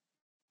about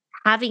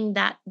having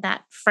that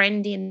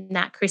friend in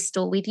that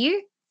crystal with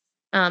you,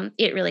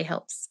 it really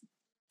helps.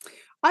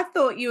 I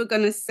thought you were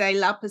going to say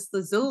lapis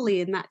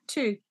lazuli in that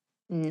too.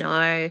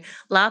 No,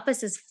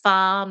 lapis is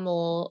far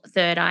more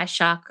third eye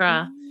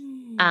chakra,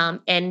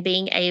 and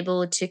being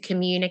able to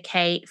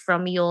communicate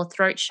from your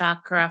throat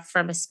chakra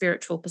from a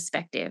spiritual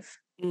perspective.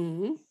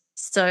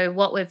 So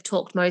what we've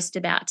talked most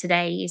about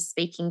today is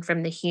speaking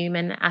from the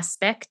human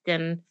aspect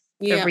and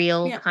the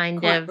real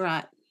kind of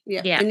right.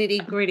 The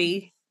nitty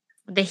gritty,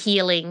 the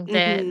healing,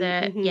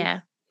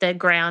 the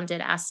grounded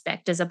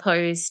aspect, as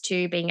opposed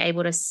to being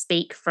able to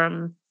speak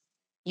from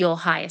your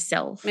higher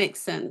self. Makes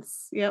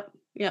sense. Yep.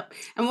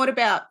 And what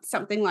about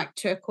something like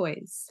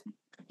turquoise?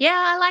 Yeah,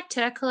 I like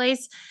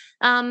turquoise.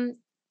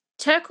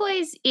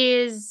 Turquoise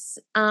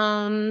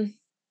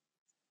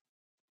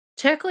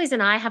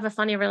and I have a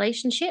funny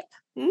relationship.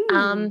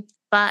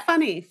 But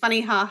funny,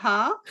 ha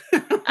ha.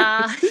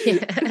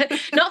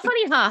 Not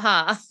funny, ha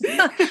ha.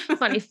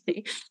 Funny.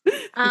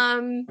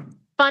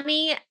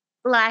 Funny,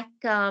 like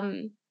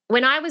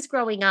when I was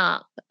growing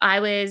up, I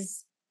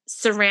was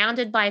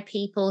surrounded by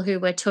people who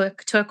were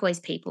turquoise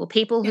people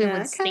who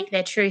would speak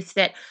their truth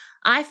that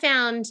I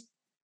found,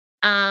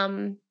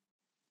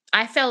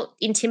 I felt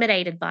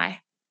intimidated by.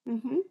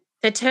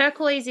 The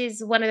turquoise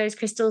is one of those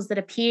crystals that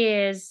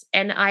appears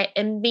and I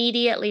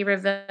immediately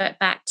revert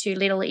back to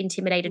little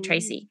intimidated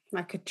Tracy.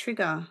 Like a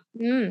trigger.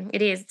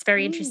 It is. It's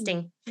very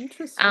interesting.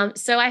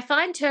 So I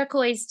find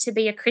turquoise to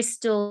be a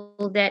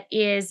crystal that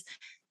is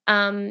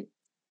one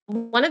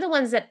of the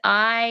ones that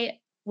I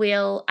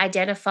will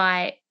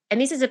identify, and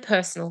this is a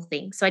personal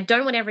thing, so I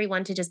don't want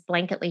everyone to just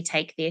blanketly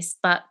take this,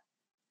 but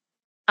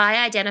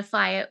I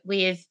identify it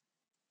with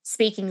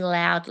speaking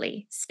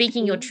loudly,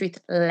 speaking your truth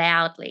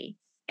loudly,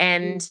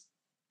 and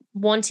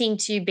wanting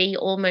to be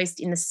almost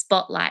in the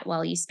spotlight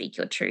while you speak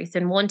your truth,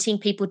 and wanting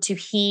people to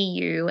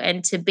hear you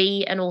and to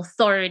be an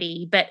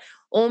authority, but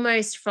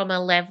almost from a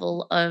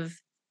level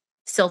of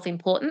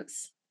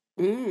self-importance.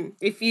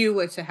 If you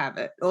were to have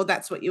it, or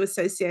that's what you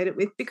associate it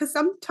with, because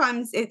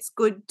sometimes it's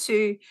good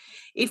to,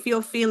 if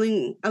you're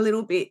feeling a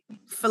little bit,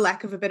 for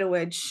lack of a better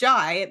word,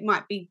 shy, it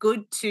might be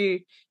good to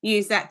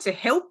use that to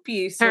help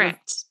you sort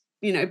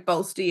of,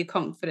 bolster your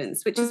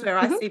confidence, which is where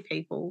I see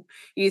people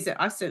use it.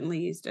 I certainly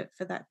used it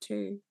for that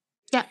too.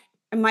 Yeah.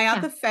 And my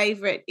other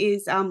favorite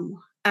is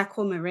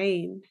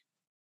aquamarine.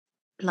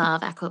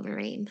 Love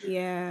aquamarine.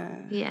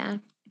 Yeah.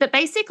 But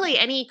basically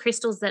any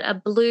crystals that are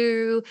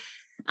blue,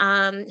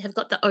 have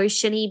got the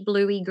oceany,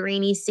 bluey,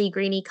 greeny, sea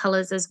greeny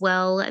colors as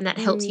well, and that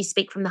helps you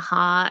speak from the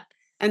heart.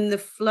 And the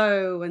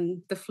flow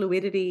and the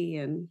fluidity.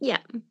 And yeah,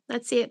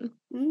 that's it.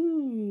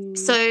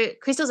 So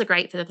crystals are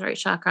great for the throat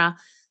chakra.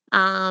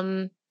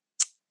 And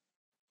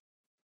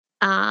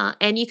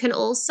you can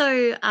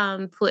also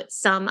put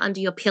some under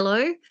your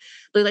pillow,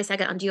 blue lace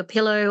agate under your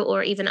pillow,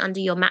 or even under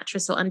your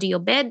mattress or under your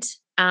bed.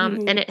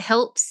 And it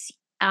helps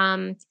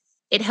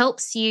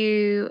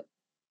you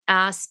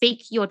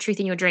speak your truth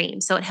in your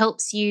dreams. So it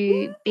helps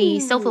you be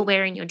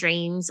self-aware in your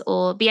dreams,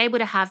 or be able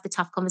to have the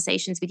tough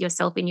conversations with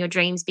yourself in your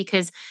dreams,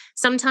 because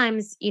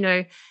sometimes,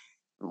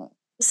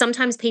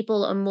 sometimes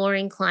people are more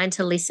inclined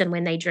to listen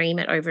when they dream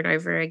it over and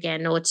over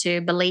again, or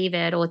to believe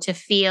it, or to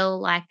feel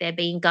like they're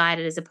being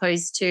guided, as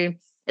opposed to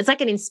it's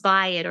like an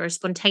inspired or a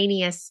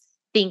spontaneous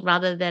thing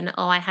rather than,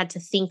 oh, I had to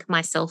think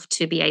myself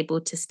to be able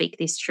to speak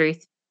this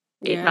truth.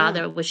 It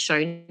rather was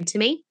shown to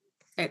me.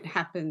 It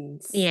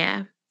happens.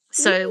 Yeah.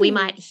 So we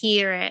might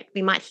hear it.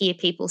 We might hear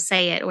people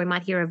say it, or we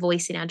might hear a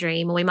voice in our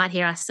dream, or we might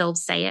hear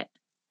ourselves say it.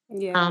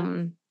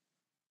 Yeah.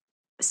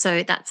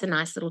 So that's a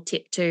nice little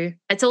tip too.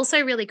 It's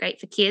also really great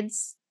for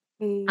kids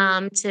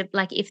to,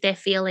 like, if they're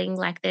feeling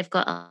like they've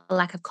got a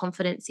lack of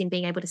confidence in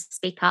being able to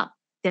speak up,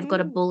 they've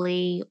got a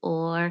bully,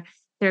 or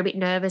they're a bit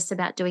nervous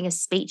about doing a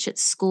speech at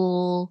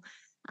school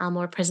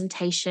or a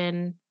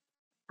presentation.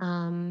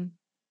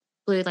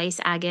 Blue lace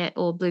agate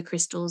or blue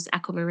crystals,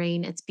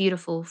 aquamarine. It's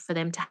beautiful for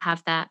them to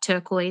have that.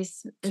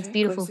 Turquoise. It's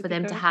beautiful for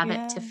them to have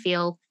it, to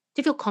feel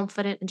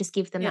confident, and just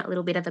give them that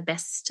little bit of a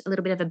boost.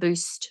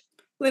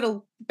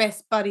 Little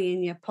best buddy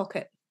in your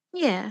pocket.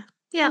 Yeah.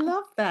 I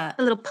love that.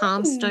 A little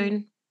palm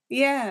stone.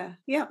 Yeah.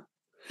 Yep.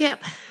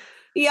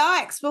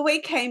 Yikes. Well,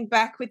 we came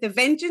back with a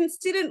vengeance,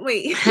 didn't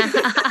we?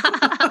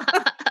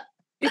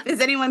 If there's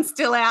anyone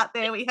still out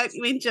there, we hope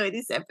you enjoy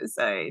this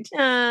episode.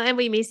 And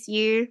we miss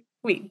you.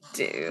 We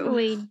do.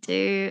 We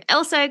do.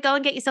 Also, go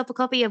and get yourself a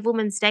copy of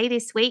Woman's Day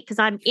this week, because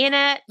I'm in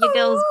it. Your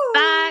girl's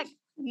back.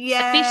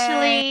 Yeah.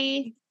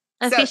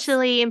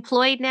 Officially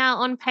employed now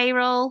on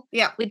payroll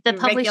with the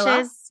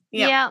publishers.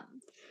 Yep.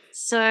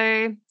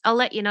 So I'll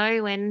let you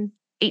know when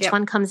each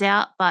one comes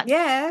out, but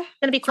it's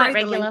going to be quite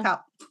regular.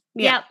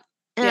 Yep.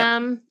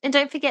 And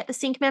don't forget the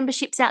Sync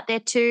memberships out there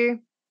too.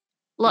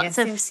 Lots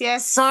of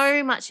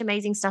so much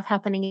amazing stuff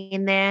happening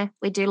in there.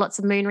 We do lots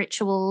of moon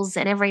rituals,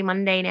 and every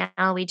Monday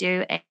now we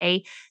do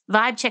a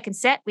vibe check and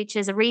set, which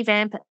is a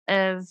revamp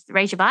of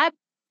Raise Your Vibe.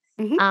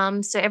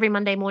 So every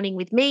Monday morning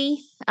with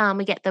me,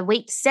 we get the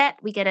week set,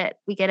 we get it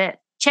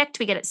checked,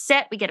 we get it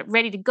set, we get it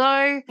ready to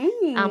go.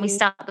 We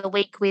start the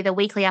week with a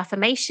weekly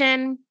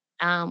affirmation.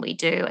 We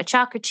do a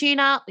chakra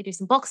tune-up, we do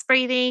some box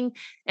breathing,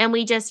 and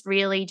we just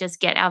really just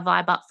get our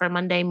vibe up for a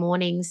Monday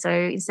morning. So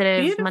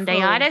instead of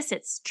Monday-itis,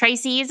 it's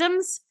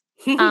Tracy-isms.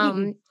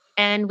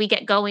 And we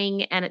get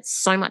going, and it's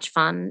so much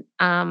fun.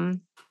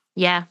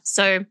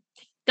 So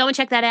go and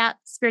check that out,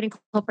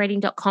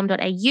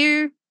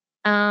 spiritincorporating.com.au.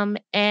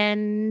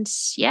 And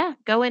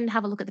go and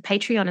have a look at the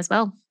Patreon as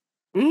well.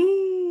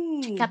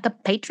 Check out the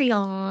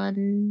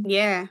Patreon.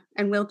 Yeah,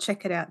 and we'll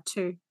check it out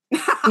too.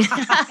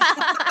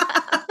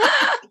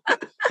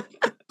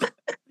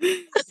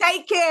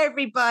 Take care,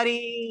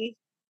 everybody.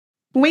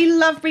 We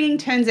love bringing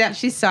Turns Out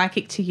She's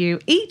Psychic to you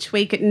each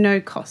week at no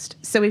cost.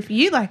 So if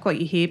you like what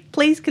you hear,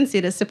 please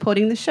consider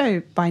supporting the show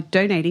by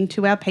donating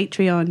to our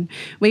Patreon.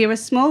 We are a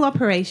small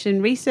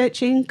operation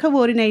researching,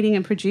 coordinating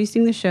and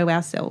producing the show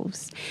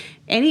ourselves.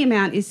 Any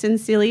amount is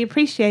sincerely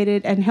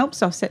appreciated and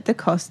helps offset the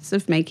costs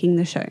of making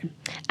the show.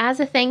 As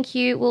a thank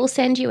you, we'll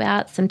send you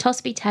out some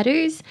Tosby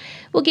tattoos.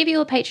 We'll give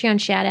you a Patreon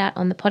shout out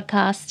on the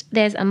podcast.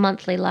 There's a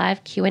monthly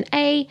live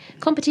Q&A,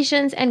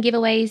 competitions and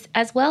giveaways,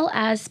 as well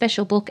as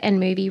special book and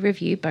movie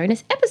review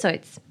bonus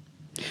episodes.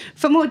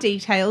 For more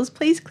details,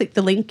 please click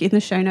the link in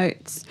the show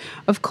notes.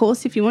 Of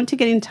course, if you want to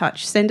get in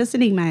touch, send us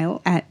an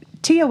email at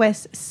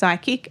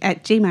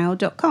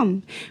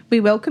tospsychic@gmail.com. We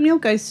welcome your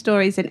ghost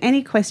stories and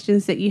any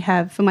questions that you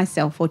have for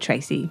myself or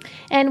Tracy.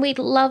 And we'd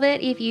love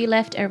it if you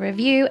left a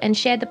review and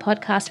shared the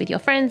podcast with your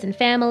friends and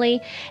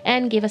family,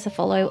 and give us a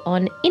follow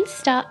on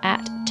Insta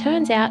at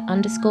turns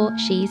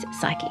out_she's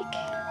psychic.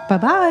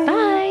 Bye-bye.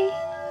 Bye.